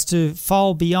as to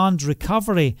fall beyond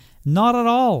recovery? Not at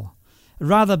all.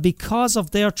 Rather, because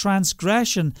of their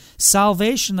transgression,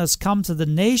 salvation has come to the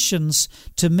nations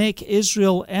to make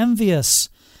Israel envious.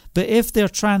 But if their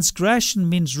transgression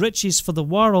means riches for the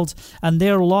world, and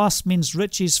their loss means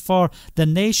riches for the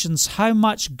nations, how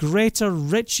much greater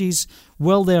riches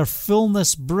will their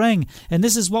fullness bring? And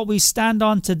this is what we stand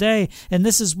on today, and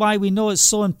this is why we know it's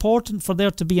so important for there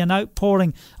to be an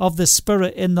outpouring of the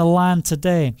Spirit in the land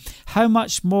today. How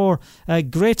much more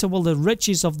greater will the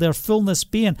riches of their fullness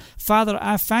be? And Father,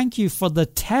 I thank you for the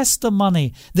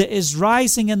testimony that is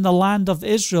rising in the land of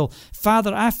Israel.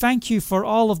 Father, I thank you for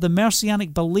all of the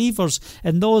Messianic believers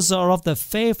and those that are of the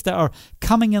faith that are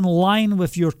coming in line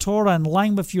with your Torah, in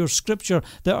line with your Scripture,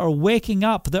 that are waking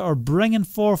up, that are bringing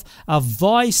forth a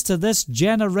voice to this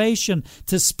generation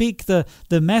to speak the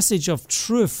message of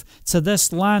truth to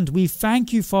this land. We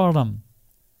thank you for them.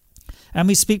 And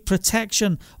we speak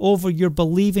protection over your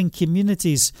believing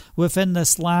communities within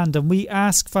this land. And we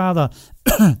ask, Father,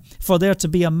 for there to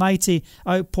be a mighty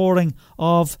outpouring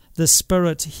of the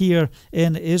Spirit here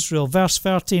in Israel. Verse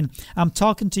 13, I'm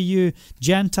talking to you,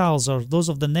 Gentiles, or those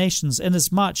of the nations,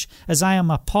 inasmuch as I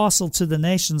am apostle to the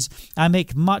nations, I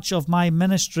make much of my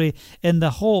ministry in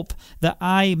the hope that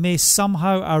I may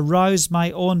somehow arouse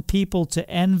my own people to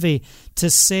envy, to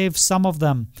save some of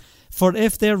them. For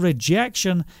if their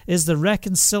rejection is the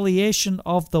reconciliation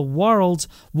of the world,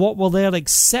 what will their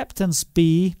acceptance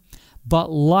be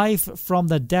but life from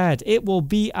the dead. It will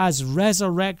be as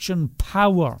resurrection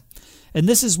power. And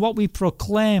this is what we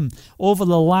proclaim over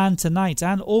the land tonight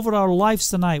and over our lives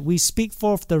tonight. We speak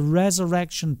forth the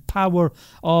resurrection power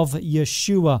of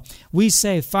Yeshua. We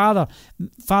say, Father,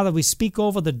 we speak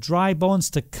over the dry bones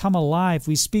to come alive.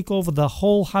 We speak over the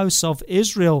whole house of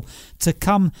Israel to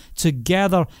come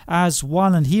together as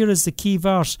one. And here is the key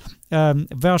verse,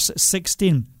 verse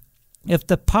 16. If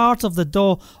the part of the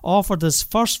dough offered as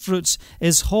firstfruits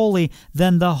is holy,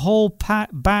 then the whole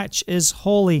batch is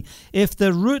holy. If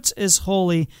the root is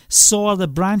holy, so are the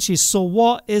branches. So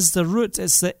what is the root?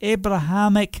 It's the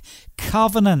Abrahamic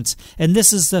covenant. And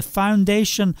this is the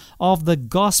foundation of the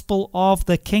gospel of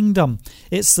the kingdom.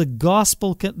 It's the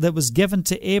gospel that was given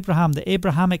to Abraham, the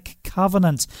Abrahamic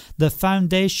covenant, the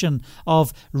foundation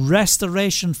of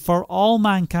restoration for all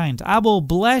mankind. I will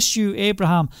bless you,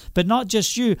 Abraham, but not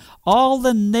just you. All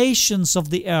the nations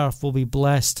of the earth will be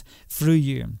blessed through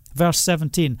you. Verse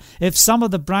 17, if some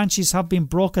of the branches have been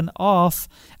broken off,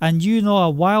 and you know a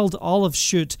wild olive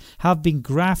shoot have been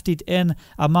grafted in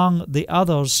among the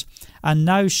others, and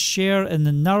now share in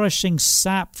the nourishing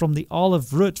sap from the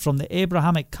olive root, from the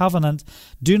Abrahamic covenant,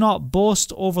 do not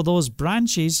boast over those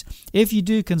branches. If you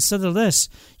do, consider this: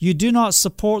 you do not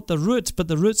support the root, but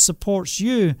the root supports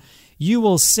you. You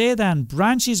will say then,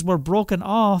 branches were broken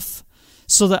off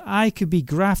so that I could be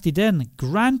grafted in.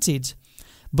 Granted,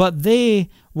 but they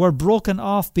were broken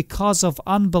off because of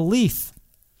unbelief,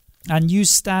 and you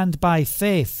stand by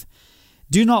faith.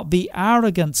 Do not be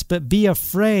arrogant, but be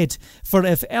afraid, for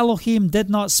if Elohim did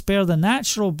not spare the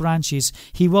natural branches,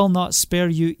 he will not spare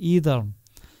you either.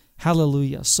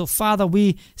 Hallelujah. So, Father,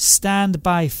 we stand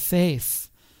by faith.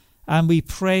 And we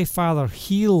pray, Father,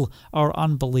 heal our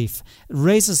unbelief.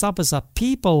 Raise us up as a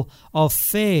people of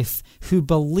faith who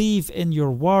believe in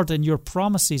your word and your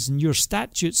promises and your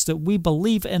statutes, that we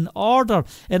believe in order,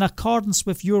 in accordance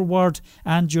with your word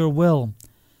and your will.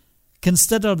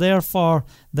 Consider, therefore,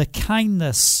 the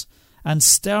kindness and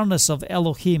sternness of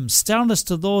Elohim, sternness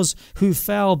to those who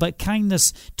fell, but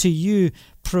kindness to you,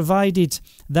 provided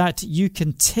that you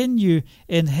continue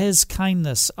in his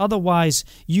kindness. Otherwise,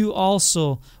 you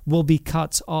also will be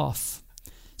cut off.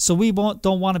 So we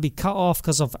don't want to be cut off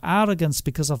because of arrogance,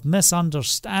 because of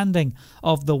misunderstanding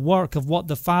of the work of what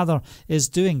the Father is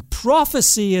doing.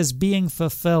 Prophecy is being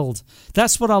fulfilled.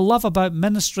 That's what I love about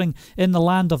ministering in the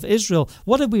land of Israel.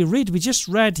 What did we read? We just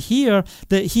read here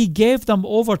that he gave them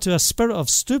over to a spirit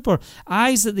of stupor,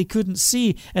 eyes that they couldn't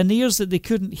see and ears that they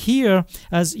couldn't hear,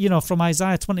 as from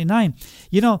Isaiah 29.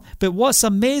 But what's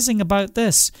amazing about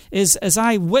this is, as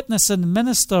I witness and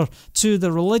minister to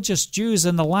the religious Jews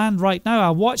in the land right now, I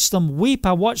watch them weep,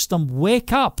 I watch them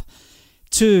wake up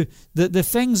to the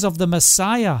things of the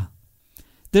Messiah.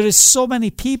 There is so many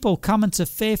people coming to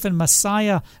faith in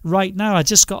Messiah right now. I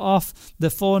just got off the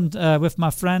phone with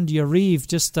my friend Yariv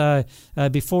just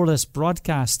before this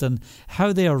broadcast, and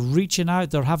how they are reaching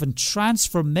out. They're having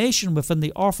transformation within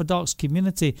the Orthodox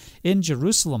community in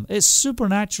Jerusalem. It's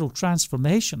supernatural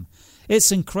transformation.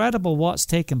 It's incredible what's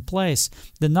taken place.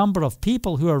 The number of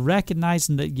people who are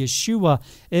recognizing that Yeshua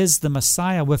is the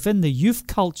Messiah within the youth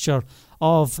culture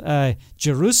of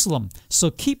Jerusalem. So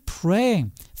keep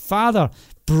praying. Father,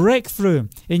 breakthrough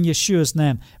in Yeshua's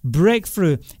name.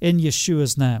 Breakthrough in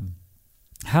Yeshua's name.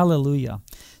 Hallelujah.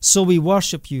 So we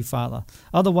worship you, Father.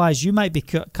 Otherwise, you might be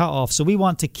cut off. So we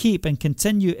want to keep and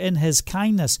continue in his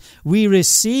kindness. We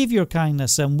receive your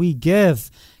kindness and we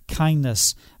give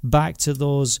kindness back to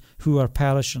those who are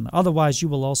perishing. Otherwise, you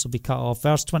will also be cut off.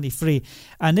 Verse 23,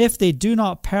 and if they do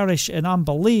not perish in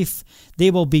unbelief, they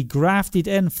will be grafted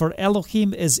in, for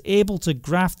Elohim is able to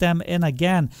graft them in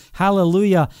again.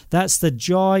 Hallelujah. That's the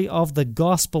joy of the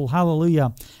gospel.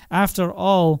 Hallelujah. After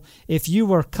all, if you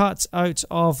were cut out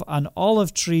of an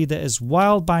olive tree that is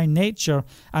wild by nature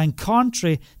and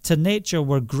contrary to nature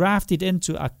were grafted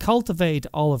into a cultivated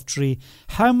olive tree,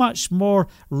 how much more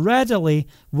readily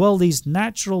will these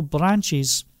natural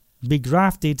branches be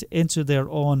grafted into their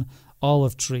own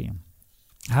olive tree?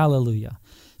 Hallelujah.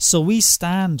 So we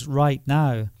stand right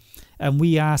now and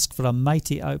we ask for a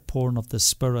mighty outpouring of the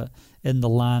Spirit in the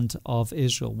land of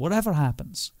Israel. Whatever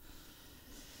happens,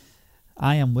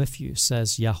 I am with you,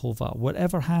 says Yahovah.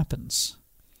 Whatever happens.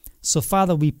 So,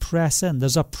 Father, we press in.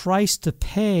 There's a price to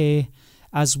pay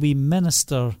as we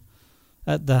minister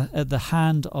at the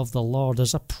hand of the Lord.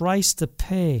 There's a price to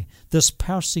pay. There's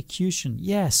persecution.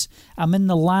 Yes, I'm in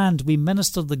the land. We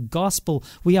minister the gospel.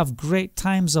 We have great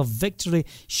times of victory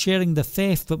sharing the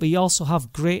faith, but we also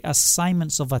have great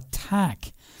assignments of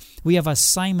attack. We have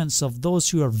assignments of those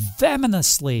who are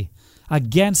venomously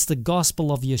against the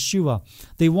gospel of Yeshua.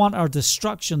 They want our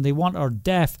destruction. They want our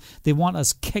death. They want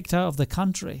us kicked out of the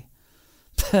country.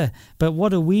 But what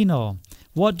do we know?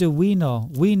 What do we know?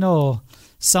 We know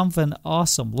something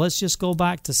awesome. Let's just go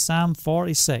back to Psalm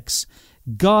 46.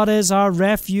 God is our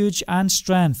refuge and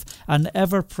strength, an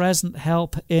ever-present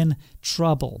help in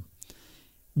trouble.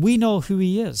 We know who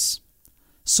He is.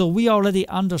 So we already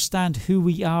understand who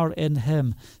we are in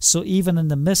Him. So even in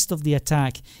the midst of the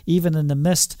attack, even in the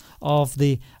midst of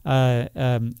the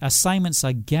assignments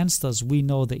against us, we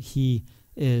know that He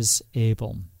is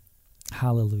able.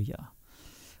 Hallelujah.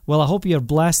 Well, I hope you're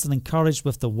blessed and encouraged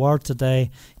with the word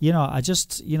today. We're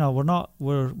just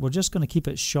going to keep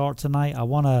it short tonight.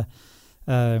 I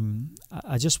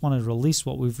just want to release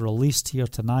what we've released here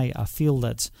tonight. I feel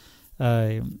that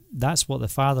that's what the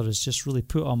Father has just really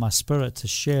put on my spirit to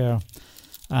share.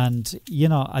 And,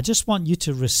 I just want you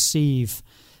to receive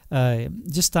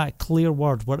just that clear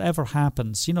word, whatever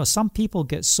happens. Some people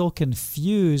get so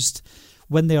confused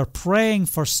when they're praying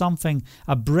for something,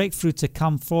 a breakthrough to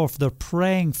come forth. They're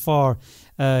praying for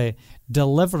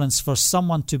deliverance, for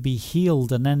someone to be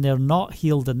healed, and then they're not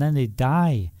healed, and then they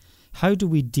die. How do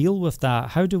we deal with that?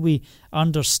 How do we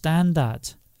understand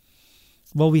that?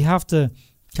 Well, we have to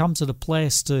come to the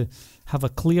place to have a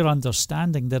clear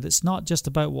understanding that it's not just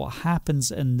about what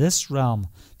happens in this realm,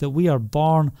 that we are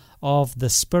born of the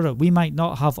Spirit. We might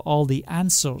not have all the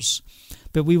answers,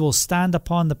 but we will stand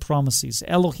upon the promises.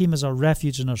 Elohim is our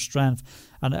refuge and our strength,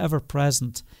 an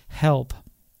ever-present help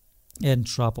in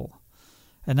trouble.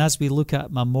 And as we look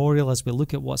at memorial, as we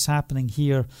look at what's happening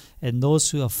here in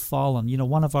those who have fallen,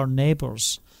 one of our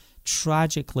neighbors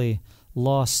tragically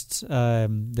lost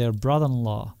their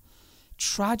brother-in-law.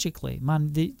 Tragically,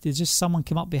 man, someone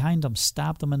came up behind him,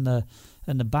 stabbed him in the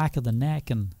back of the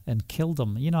neck and killed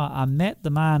him. I met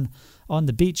the man on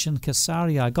the beach in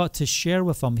Caesarea. I got to share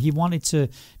with him. He wanted to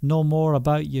know more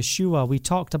about Yeshua. We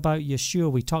talked about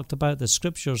Yeshua. We talked about the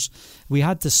scriptures. We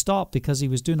had to stop because he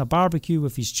was doing a barbecue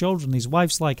with his children. His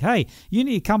wife's like, hey, you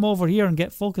need to come over here and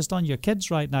get focused on your kids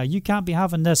right now. You can't be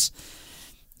having this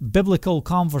biblical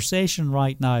conversation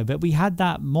right now. But we had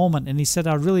that moment, and he said,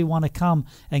 I really want to come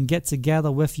and get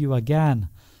together with you again.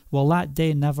 Well, that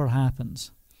day never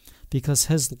happened because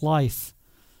his life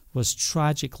was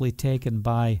tragically taken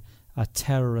by a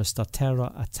terror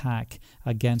attack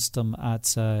against him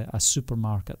at a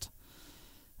supermarket.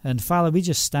 And Father, we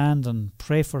just stand and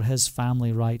pray for his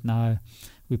family right now.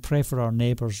 We pray for our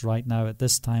neighbors right now at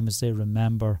this time as they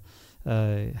remember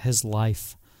his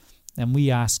life. And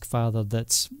we ask, Father,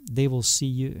 that they will see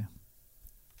you,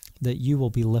 that you will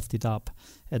be lifted up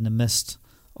in the midst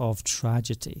of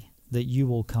tragedy, that you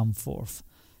will come forth.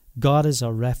 God is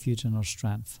our refuge and our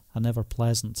strength, an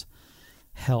ever-present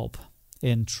help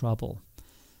in trouble.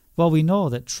 Well, we know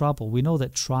that trouble, we know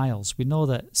that trials, we know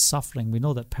that suffering, we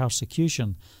know that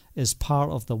persecution is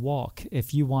part of the walk.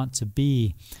 If you want to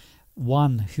be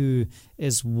one who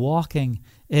is walking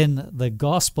in the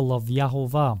gospel of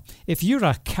Yahovah, if you're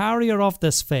a carrier of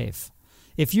this faith,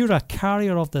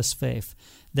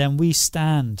 then we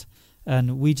stand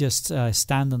and we just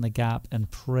stand in the gap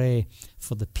and pray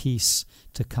for the peace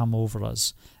to come over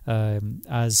us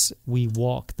as we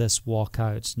walk this walk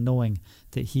out, knowing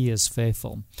that He is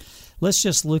faithful. Let's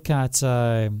just look at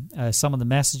some of the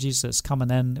messages that's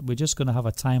coming in. We're just going to have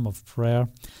a time of prayer.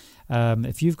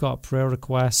 If you've got prayer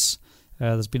requests,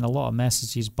 there's been a lot of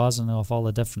messages buzzing off all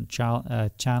the different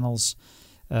channels.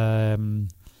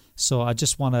 So I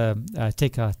just want to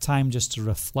take a time just to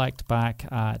reflect back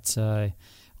at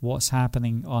what's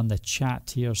happening on the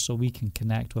chat here so we can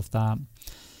connect with that.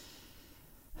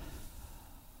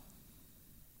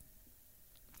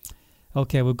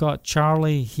 Okay, we've got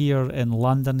Charlie here in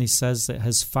London. He says that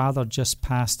his father just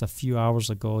passed a few hours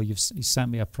ago. He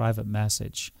sent me a private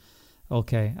message.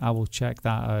 Okay, I will check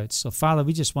that out. So, Father,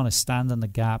 we just want to stand in the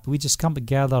gap. We just come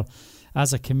together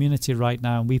as a community right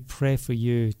now, and we pray for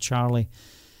you, Charlie.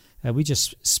 We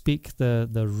just speak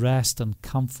the rest and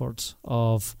comfort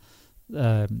of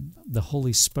the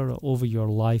Holy Spirit over your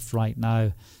life right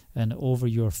now and over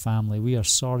your family. We are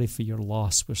sorry for your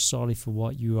loss. We're sorry for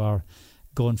what you are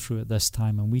going through at this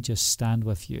time, and we just stand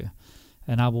with you.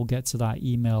 And I will get to that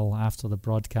email after the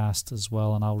broadcast as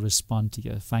well, and I'll respond to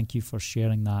you. Thank you for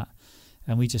sharing that.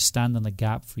 And we just stand in the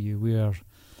gap for you.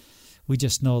 We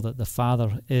just know that the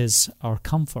Father is our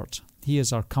comfort. He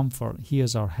is our comfort. He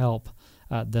is our help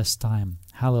at this time.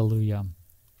 Hallelujah.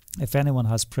 If anyone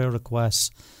has prayer requests,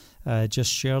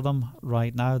 just share them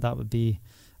right now. That would be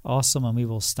awesome, and we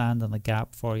will stand in the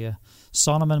gap for you.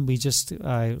 Solomon, we just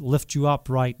lift you up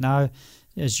right now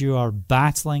as you are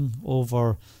battling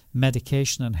over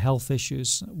medication and health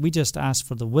issues. We just ask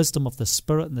for the wisdom of the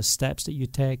Spirit and the steps that you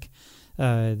take,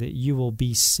 that you will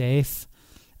be safe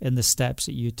in the steps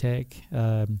that you take,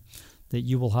 that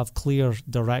you will have clear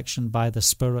direction by the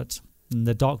Spirit, and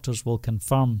the doctors will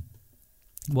confirm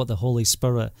what the Holy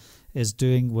Spirit is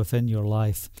doing within your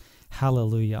life.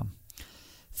 Hallelujah.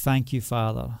 Thank you,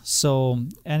 Father. So,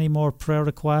 any more prayer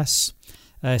requests?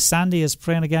 Sandy is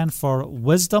praying again for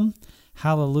wisdom.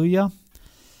 Hallelujah.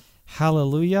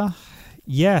 Hallelujah.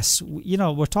 Yes,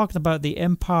 we're talking about the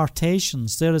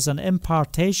impartations. There is an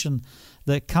impartation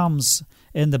that comes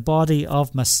in the body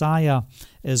of Messiah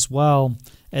as well,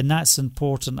 and that's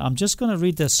important. I'm just going to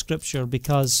read this scripture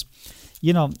because,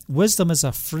 wisdom is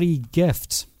a free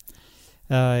gift.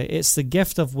 It's the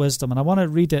gift of wisdom, and I want to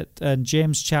read it in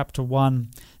James chapter 1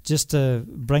 just to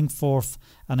bring forth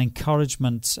an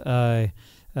encouragement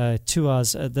to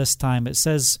us at this time. It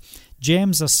says,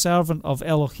 James, a servant of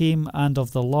Elohim and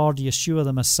of the Lord Yeshua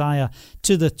the Messiah,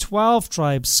 to the 12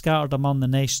 tribes scattered among the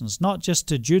nations, not just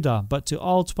to Judah, but to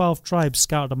all 12 tribes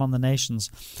scattered among the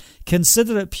nations.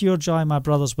 Consider it pure joy, my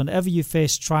brothers, whenever you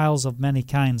face trials of many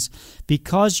kinds,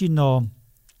 because you know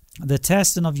the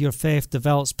testing of your faith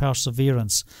develops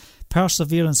perseverance.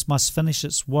 Perseverance must finish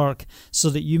its work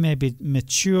so that you may be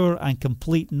mature and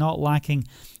complete, not lacking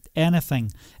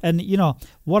anything. And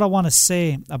what I want to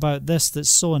say about this that's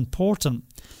so important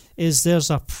is there's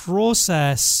a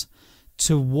process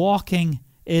to walking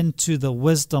into the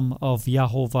wisdom of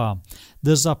Yahovah.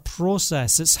 There's a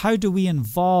process. It's how do we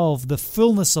involve the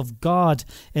fullness of God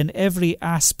in every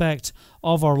aspect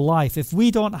of our life. If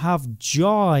we don't have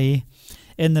joy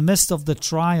in the midst of the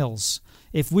trials,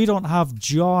 if we don't have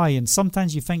joy, and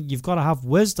sometimes you think you've got to have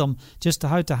wisdom just to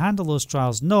how to handle those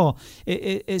trials. No,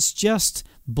 it's just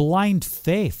blind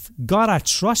faith. God, I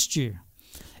trust you.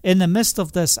 In the midst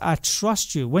of this, I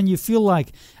trust you. When you feel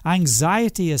like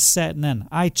anxiety is setting in,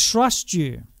 I trust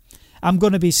you. I'm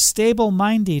going to be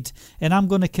stable-minded, and I'm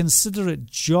going to consider it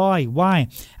joy. Why?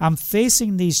 I'm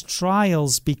facing these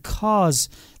trials because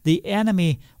the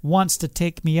enemy wants to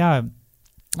take me out.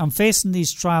 I'm facing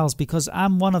these trials because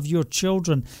I'm one of your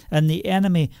children, and the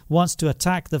enemy wants to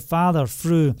attack the Father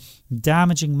through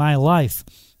damaging my life.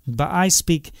 But I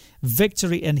speak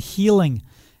victory and healing,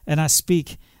 and I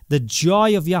speak the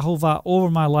joy of Yahovah over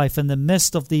my life in the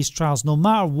midst of these trials, no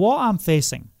matter what I'm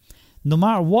facing, no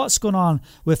matter what's going on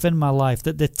within my life.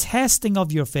 That the testing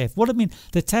of your faith, what I mean,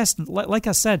 the testing, like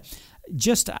I said,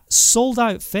 just sold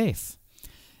out faith.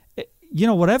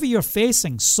 Whatever you're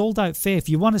facing, sold out faith.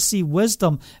 You want to see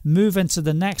wisdom move into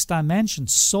the next dimension,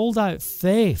 sold out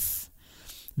faith.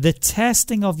 The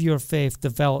testing of your faith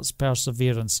develops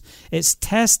perseverance. It's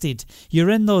tested. You're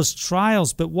in those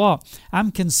trials, but what?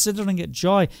 I'm considering it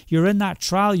joy. You're in that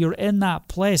trial. You're in that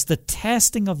place. The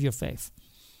testing of your faith.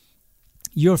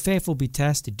 Your faith will be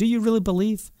tested. Do you really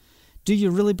believe? Do you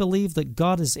really believe that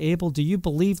God is able? Do you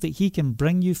believe that He can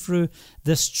bring you through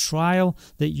this trial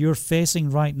that you're facing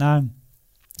right now?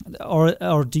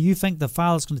 Or do you think the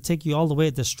Father's going to take you all the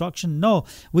way to destruction? No,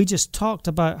 we just talked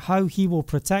about how He will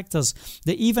protect us.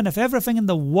 That even if everything in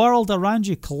the world around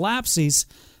you collapses,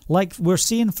 like we're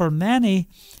seeing for many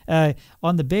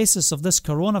on the basis of this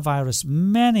coronavirus,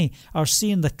 many are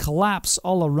seeing the collapse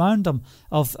all around them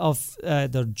of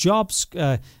their jobs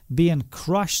being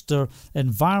crushed, their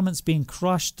environments being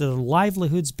crushed, their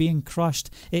livelihoods being crushed.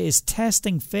 It is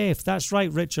testing faith. That's right,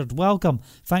 Richard. Welcome.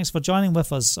 Thanks for joining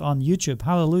with us on YouTube.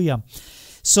 Hallelujah.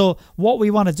 So what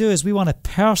we want to do is we want to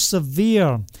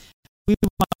persevere. We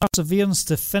want perseverance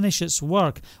to finish its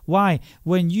work. Why?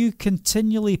 When you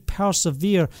continually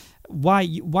persevere, why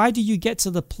do you get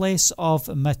to the place of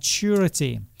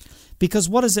maturity? Because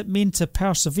what does it mean to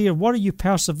persevere? What are you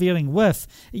persevering with?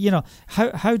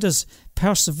 How does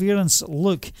perseverance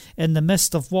look in the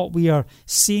midst of what we are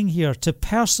seeing here? To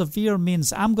persevere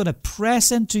means I'm going to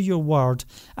press into your word.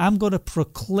 I'm going to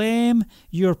proclaim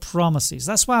your promises.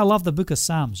 That's why I love the book of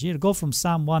Psalms. You go from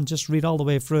Psalm 1, just read all the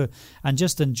way through and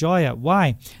just enjoy it.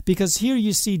 Why? Because here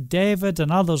you see David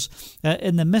and others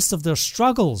in the midst of their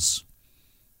struggles.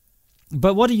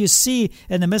 But what do you see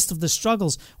in the midst of the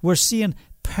struggles? We're seeing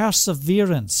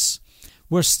perseverance.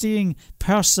 We're seeing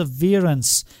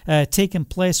perseverance taking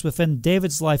place within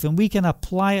David's life, and we can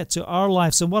apply it to our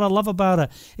lives. And what I love about it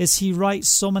is he writes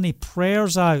so many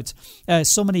prayers out,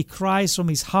 so many cries from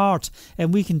his heart,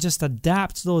 and we can just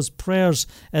adapt those prayers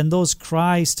and those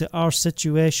cries to our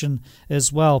situation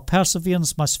as well.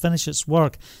 Perseverance must finish its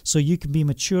work so you can be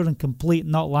mature and complete,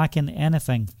 not lacking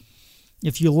anything.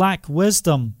 If you lack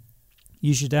wisdom,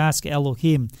 You should ask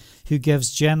Elohim, who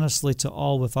gives generously to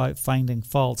all without finding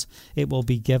fault. It will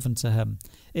be given to him.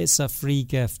 It's a free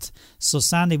gift. So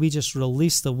Sandy, we just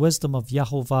release the wisdom of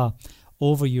Yahovah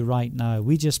over you right now.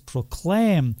 We just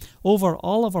proclaim over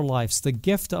all of our lives the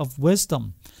gift of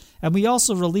wisdom. And we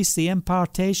also release the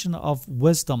impartation of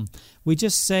wisdom. We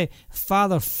just say,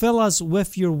 Father, fill us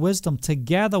with your wisdom.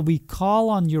 Together we call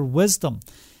on your wisdom.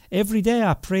 Every day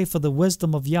I pray for the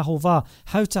wisdom of Yahovah,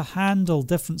 how to handle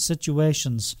different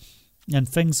situations and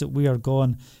things that we are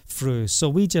going through. So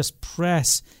we just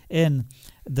press in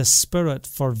the Spirit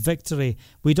for victory.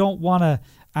 We don't want to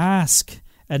ask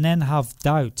and then have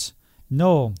doubt.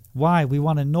 No. Why? We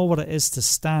want to know what it is to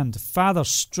stand. Father,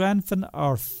 strengthen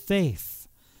our faith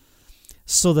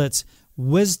so that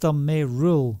wisdom may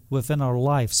rule within our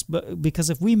lives. Because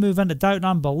if we move into doubt and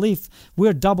unbelief,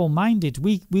 we're double-minded.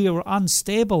 We are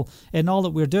unstable in all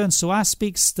that we're doing. So I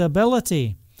speak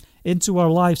stability into our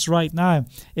lives right now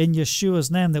in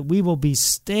Yeshua's name, that we will be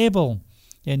stable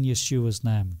in Yeshua's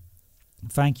name.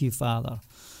 Thank you, Father.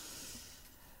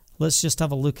 Let's just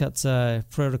have a look at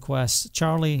prayer requests.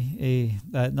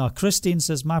 Christine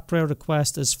says, my prayer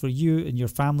request is for you and your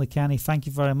family, Kenny. Thank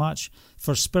you very much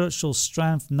for spiritual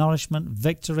strength, nourishment,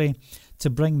 victory,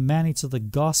 to bring many to the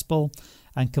gospel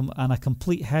and a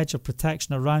complete hedge of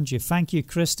protection around you. Thank you,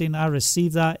 Christine. I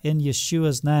receive that in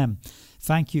Yeshua's name.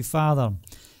 Thank you, Father.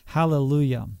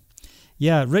 Hallelujah.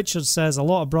 Yeah, Richard says, a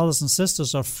lot of brothers and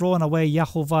sisters are throwing away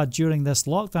Yahovah during this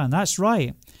lockdown. That's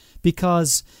right.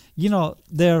 Because,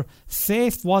 their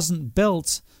faith wasn't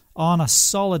built on a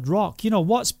solid rock.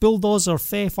 What's bulldozer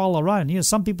faith all around?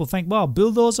 Some people think, well,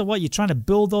 bulldozer, what, you're trying to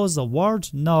bulldoze the word?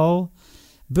 No.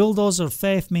 Bulldozer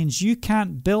faith means you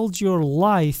can't build your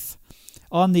life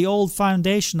on the old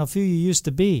foundation of who you used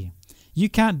to be. You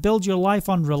can't build your life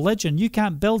on religion. You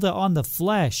can't build it on the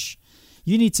flesh.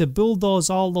 You need to bulldoze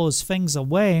all those things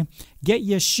away. Get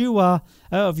Yeshua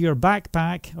out of your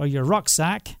backpack or your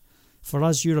rucksack. For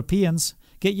us Europeans,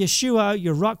 get Yeshua out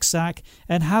your rucksack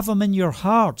and have him in your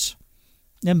heart.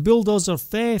 And bulldozer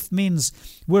faith means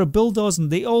we're bulldozing.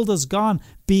 The old is gone.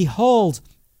 Behold,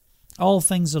 all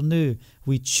things are new.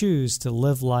 We choose to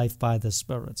live life by the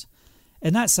Spirit.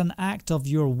 And that's an act of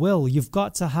your will. You've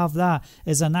got to have that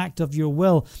as an act of your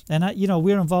will. And,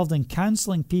 we're involved in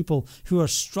counseling people who are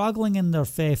struggling in their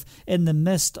faith in the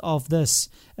midst of this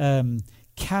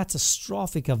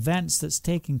catastrophic events that's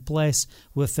taking place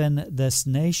within this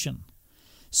nation.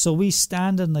 So we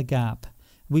stand in the gap.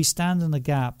 We stand in the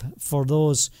gap for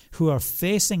those who are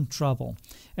facing trouble.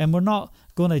 And we're not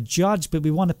going to judge, but we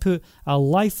want to put a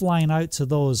lifeline out to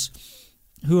those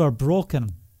who are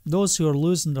broken, those who are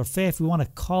losing their faith. We want to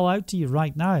call out to you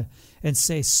right now and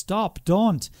say, stop,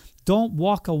 don't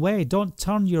walk away. Don't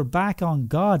turn your back on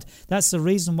God. That's the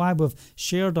reason why we've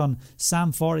shared on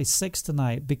Psalm 46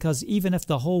 tonight, because even if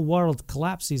the whole world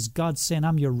collapses, God's saying,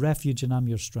 I'm your refuge and I'm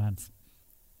your strength.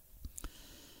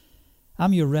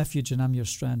 I'm your refuge and I'm your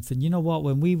strength. And you know what?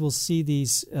 When we will see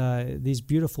these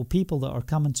beautiful people that are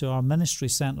coming to our ministry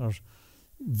center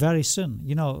very soon,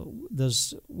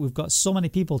 we've got so many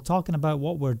people talking about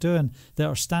what we're doing that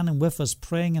are standing with us,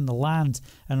 praying in the land,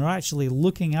 and are actually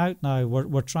looking out now.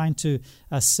 We're trying to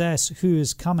assess who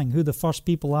is coming, who the first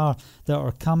people are that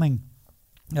are coming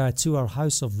to our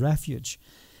house of refuge.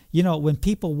 When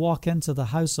people walk into the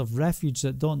house of refuge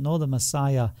that don't know the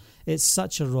Messiah, it's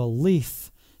such a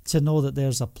relief to know that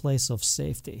there's a place of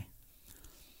safety.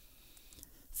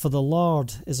 For the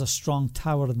Lord is a strong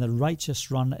tower, and the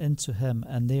righteous run into him,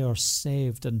 and they are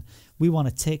saved. And we want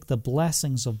to take the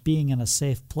blessings of being in a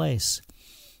safe place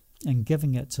and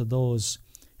giving it to those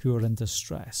who are in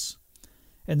distress.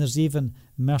 And there's even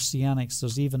Messianics,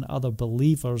 there's even other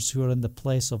believers who are in the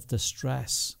place of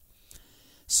distress.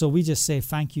 So we just say,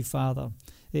 thank you, Father.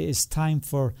 It is time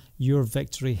for your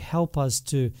victory. Help us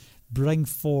to bring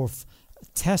forth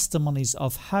testimonies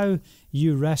of how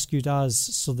you rescued us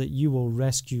so that you will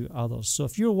rescue others. So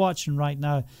if you're watching right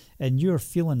now and you're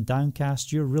feeling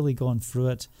downcast, you're really going through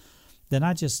it, then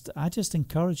I just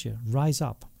encourage you, rise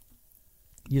up.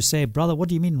 You say, brother, what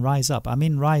do you mean rise up? I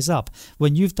mean rise up.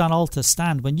 When you've done all to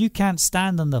stand, when you can't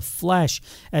stand in the flesh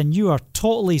and you are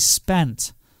totally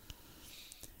spent.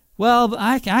 Well,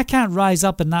 I can't rise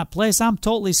up in that place. I'm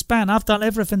totally spent. I've done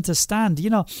everything to stand.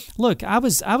 Look, I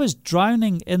was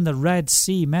drowning in the Red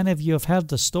Sea. Many of you have heard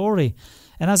the story.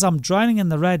 And as I'm drowning in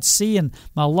the Red Sea and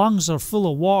my lungs are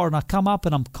full of water and I come up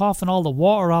and I'm coughing all the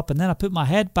water up and then I put my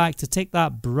head back to take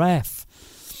that breath.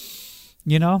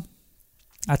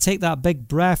 I take that big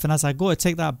breath, and as I go to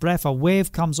take that breath, a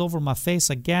wave comes over my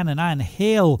face again and I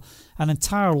inhale an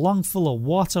entire lung full of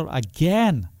water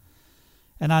again.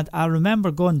 And I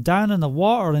remember going down in the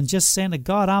water and just saying to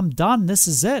God, I'm done. This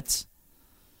is it.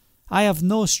 I have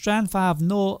no strength. I have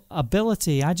no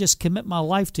ability. I just commit my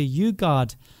life to you,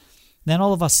 God. Then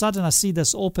all of a sudden I see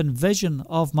this open vision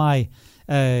of my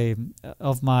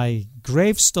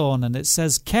gravestone, and it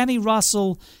says, Kenny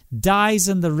Russell dies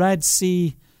in the Red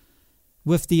Sea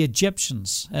with the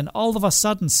Egyptians. And all of a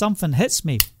sudden something hits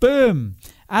me. Boom!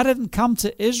 I didn't come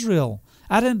to Israel.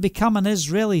 I didn't become an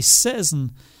Israeli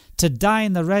citizen to die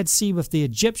in the Red Sea with the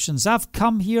Egyptians. I've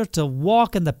come here to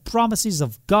walk in the promises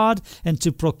of God and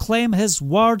to proclaim His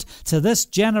word to this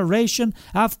generation.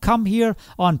 I've come here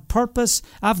on purpose.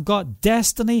 I've got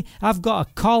destiny. I've got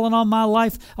a calling on my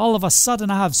life. All of a sudden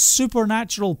I have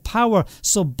supernatural power.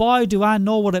 So boy, do I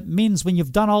know what it means when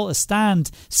you've done all to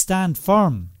stand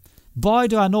firm. Boy,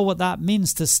 do I know what that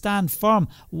means to stand firm.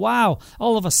 Wow,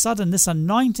 all of a sudden this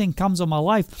anointing comes on my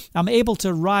life. I'm able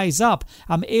to rise up.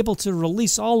 I'm able to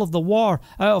release all of the water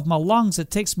out of my lungs.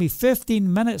 It takes me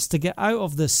 15 minutes to get out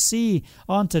of the sea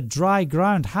onto dry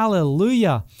ground.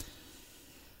 Hallelujah.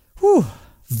 Whew,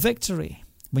 victory.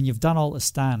 When you've done all to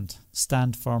stand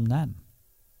firm then.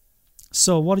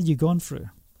 So what are you going through?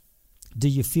 Do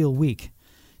you feel weak?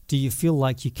 Do you feel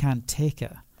like you can't take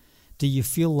it? Do you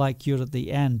feel like you're at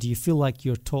the end? Do you feel like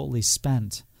you're totally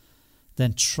spent?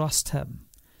 Then trust Him.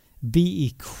 Be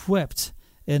equipped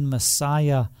in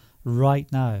Messiah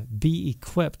right now. Be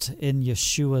equipped in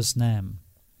Yeshua's name.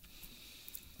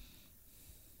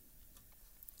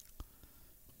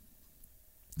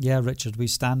 Yeah, Richard, we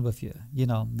stand with you. You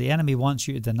know, the enemy wants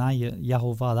you to deny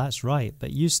Yahovah. That's right.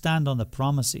 But you stand on the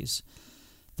promises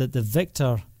that the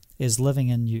victor is living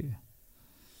in you.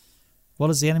 What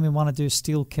does the enemy want to do?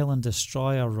 Steal, kill, and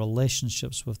destroy our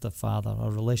relationships with the Father, our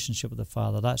relationship with the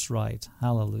Father. That's right.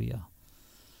 Hallelujah.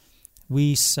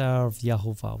 We serve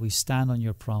Yahovah. We stand on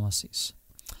your promises.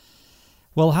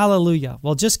 Well, hallelujah.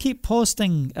 Well, just keep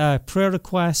posting prayer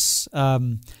requests.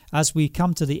 As we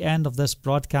come to the end of this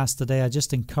broadcast today, I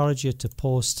just encourage you to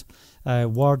post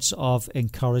words of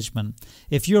encouragement.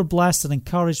 If you're blessed and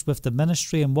encouraged with the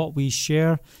ministry and what we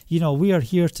share, you know, we are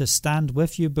here to stand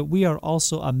with you, but we are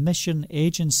also a mission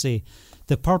agency.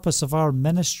 The purpose of our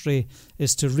ministry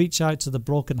is to reach out to the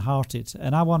brokenhearted.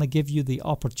 And I want to give you the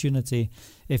opportunity,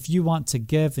 if you want to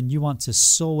give and you want to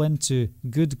sow into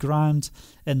good ground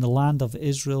in the land of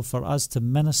Israel, for us to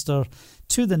minister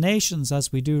to the nations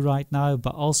as we do right now,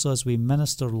 but also as we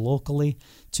minister locally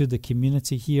to the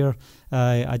community here.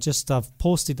 I just have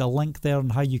posted a link there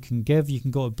on how you can give. You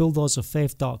can go to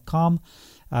bulldozersoffaith.com.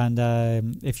 And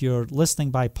if you're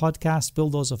listening by podcast,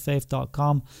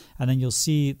 bulldozersoffaith.com, and then you'll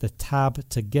see the tab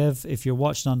to give. If you're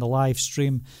watching on the live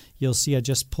stream, you'll see I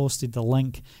just posted the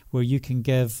link where you can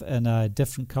give in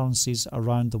different currencies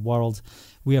around the world.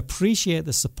 We appreciate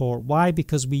the support. Why?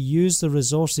 Because we use the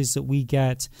resources that we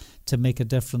get to make a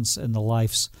difference in the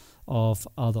lives of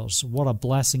others. What a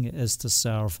blessing it is to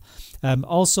serve.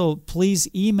 Also, please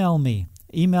email me.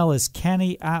 Email is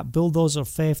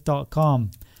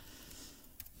kenny@bulldozerfaith.com.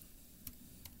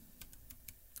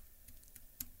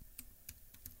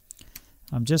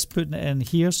 I'm just putting it in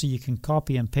here so you can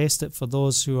copy and paste it for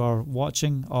those who are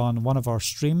watching on one of our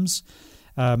streams.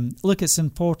 Look, it's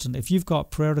important. If you've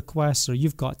got prayer requests or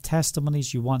you've got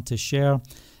testimonies you want to share,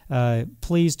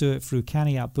 please do it through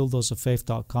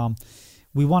kenny@bulldozerfaith.com.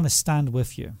 We want to stand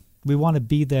with you. We want to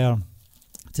be there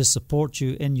to support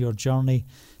you in your journey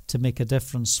to make a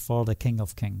difference for the King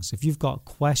of Kings. If you've got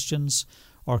questions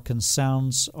or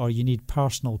concerns or you need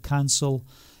personal counsel,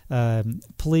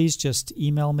 please just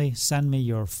email me, send me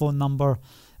your phone number,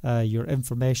 your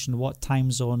information, what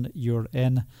time zone you're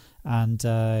in, and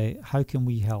how can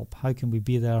we help? How can we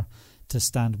be there to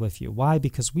stand with you? Why?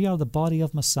 Because we are the body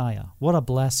of Messiah. What a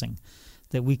blessing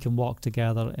that we can walk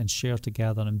together and share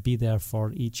together and be there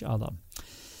for each other.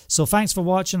 So thanks for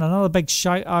watching. Another big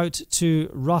shout out to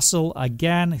Russell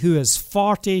again, who is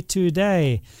 40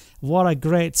 today. What a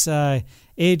great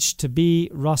age to be,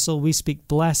 Russell. We speak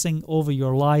blessing over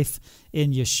your life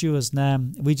in Yeshua's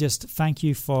name. We just thank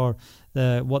you for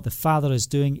what the Father is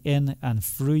doing in and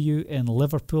through you in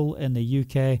Liverpool, in the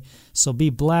UK. So be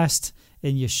blessed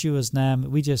in Yeshua's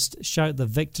name. We just shout the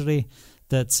victory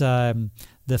that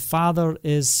the Father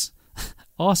is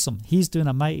awesome. He's doing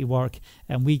a mighty work,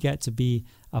 and we get to be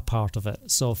a part of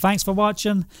it. So thanks for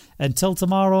watching. Until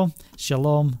tomorrow,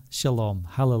 shalom, shalom.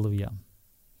 Hallelujah.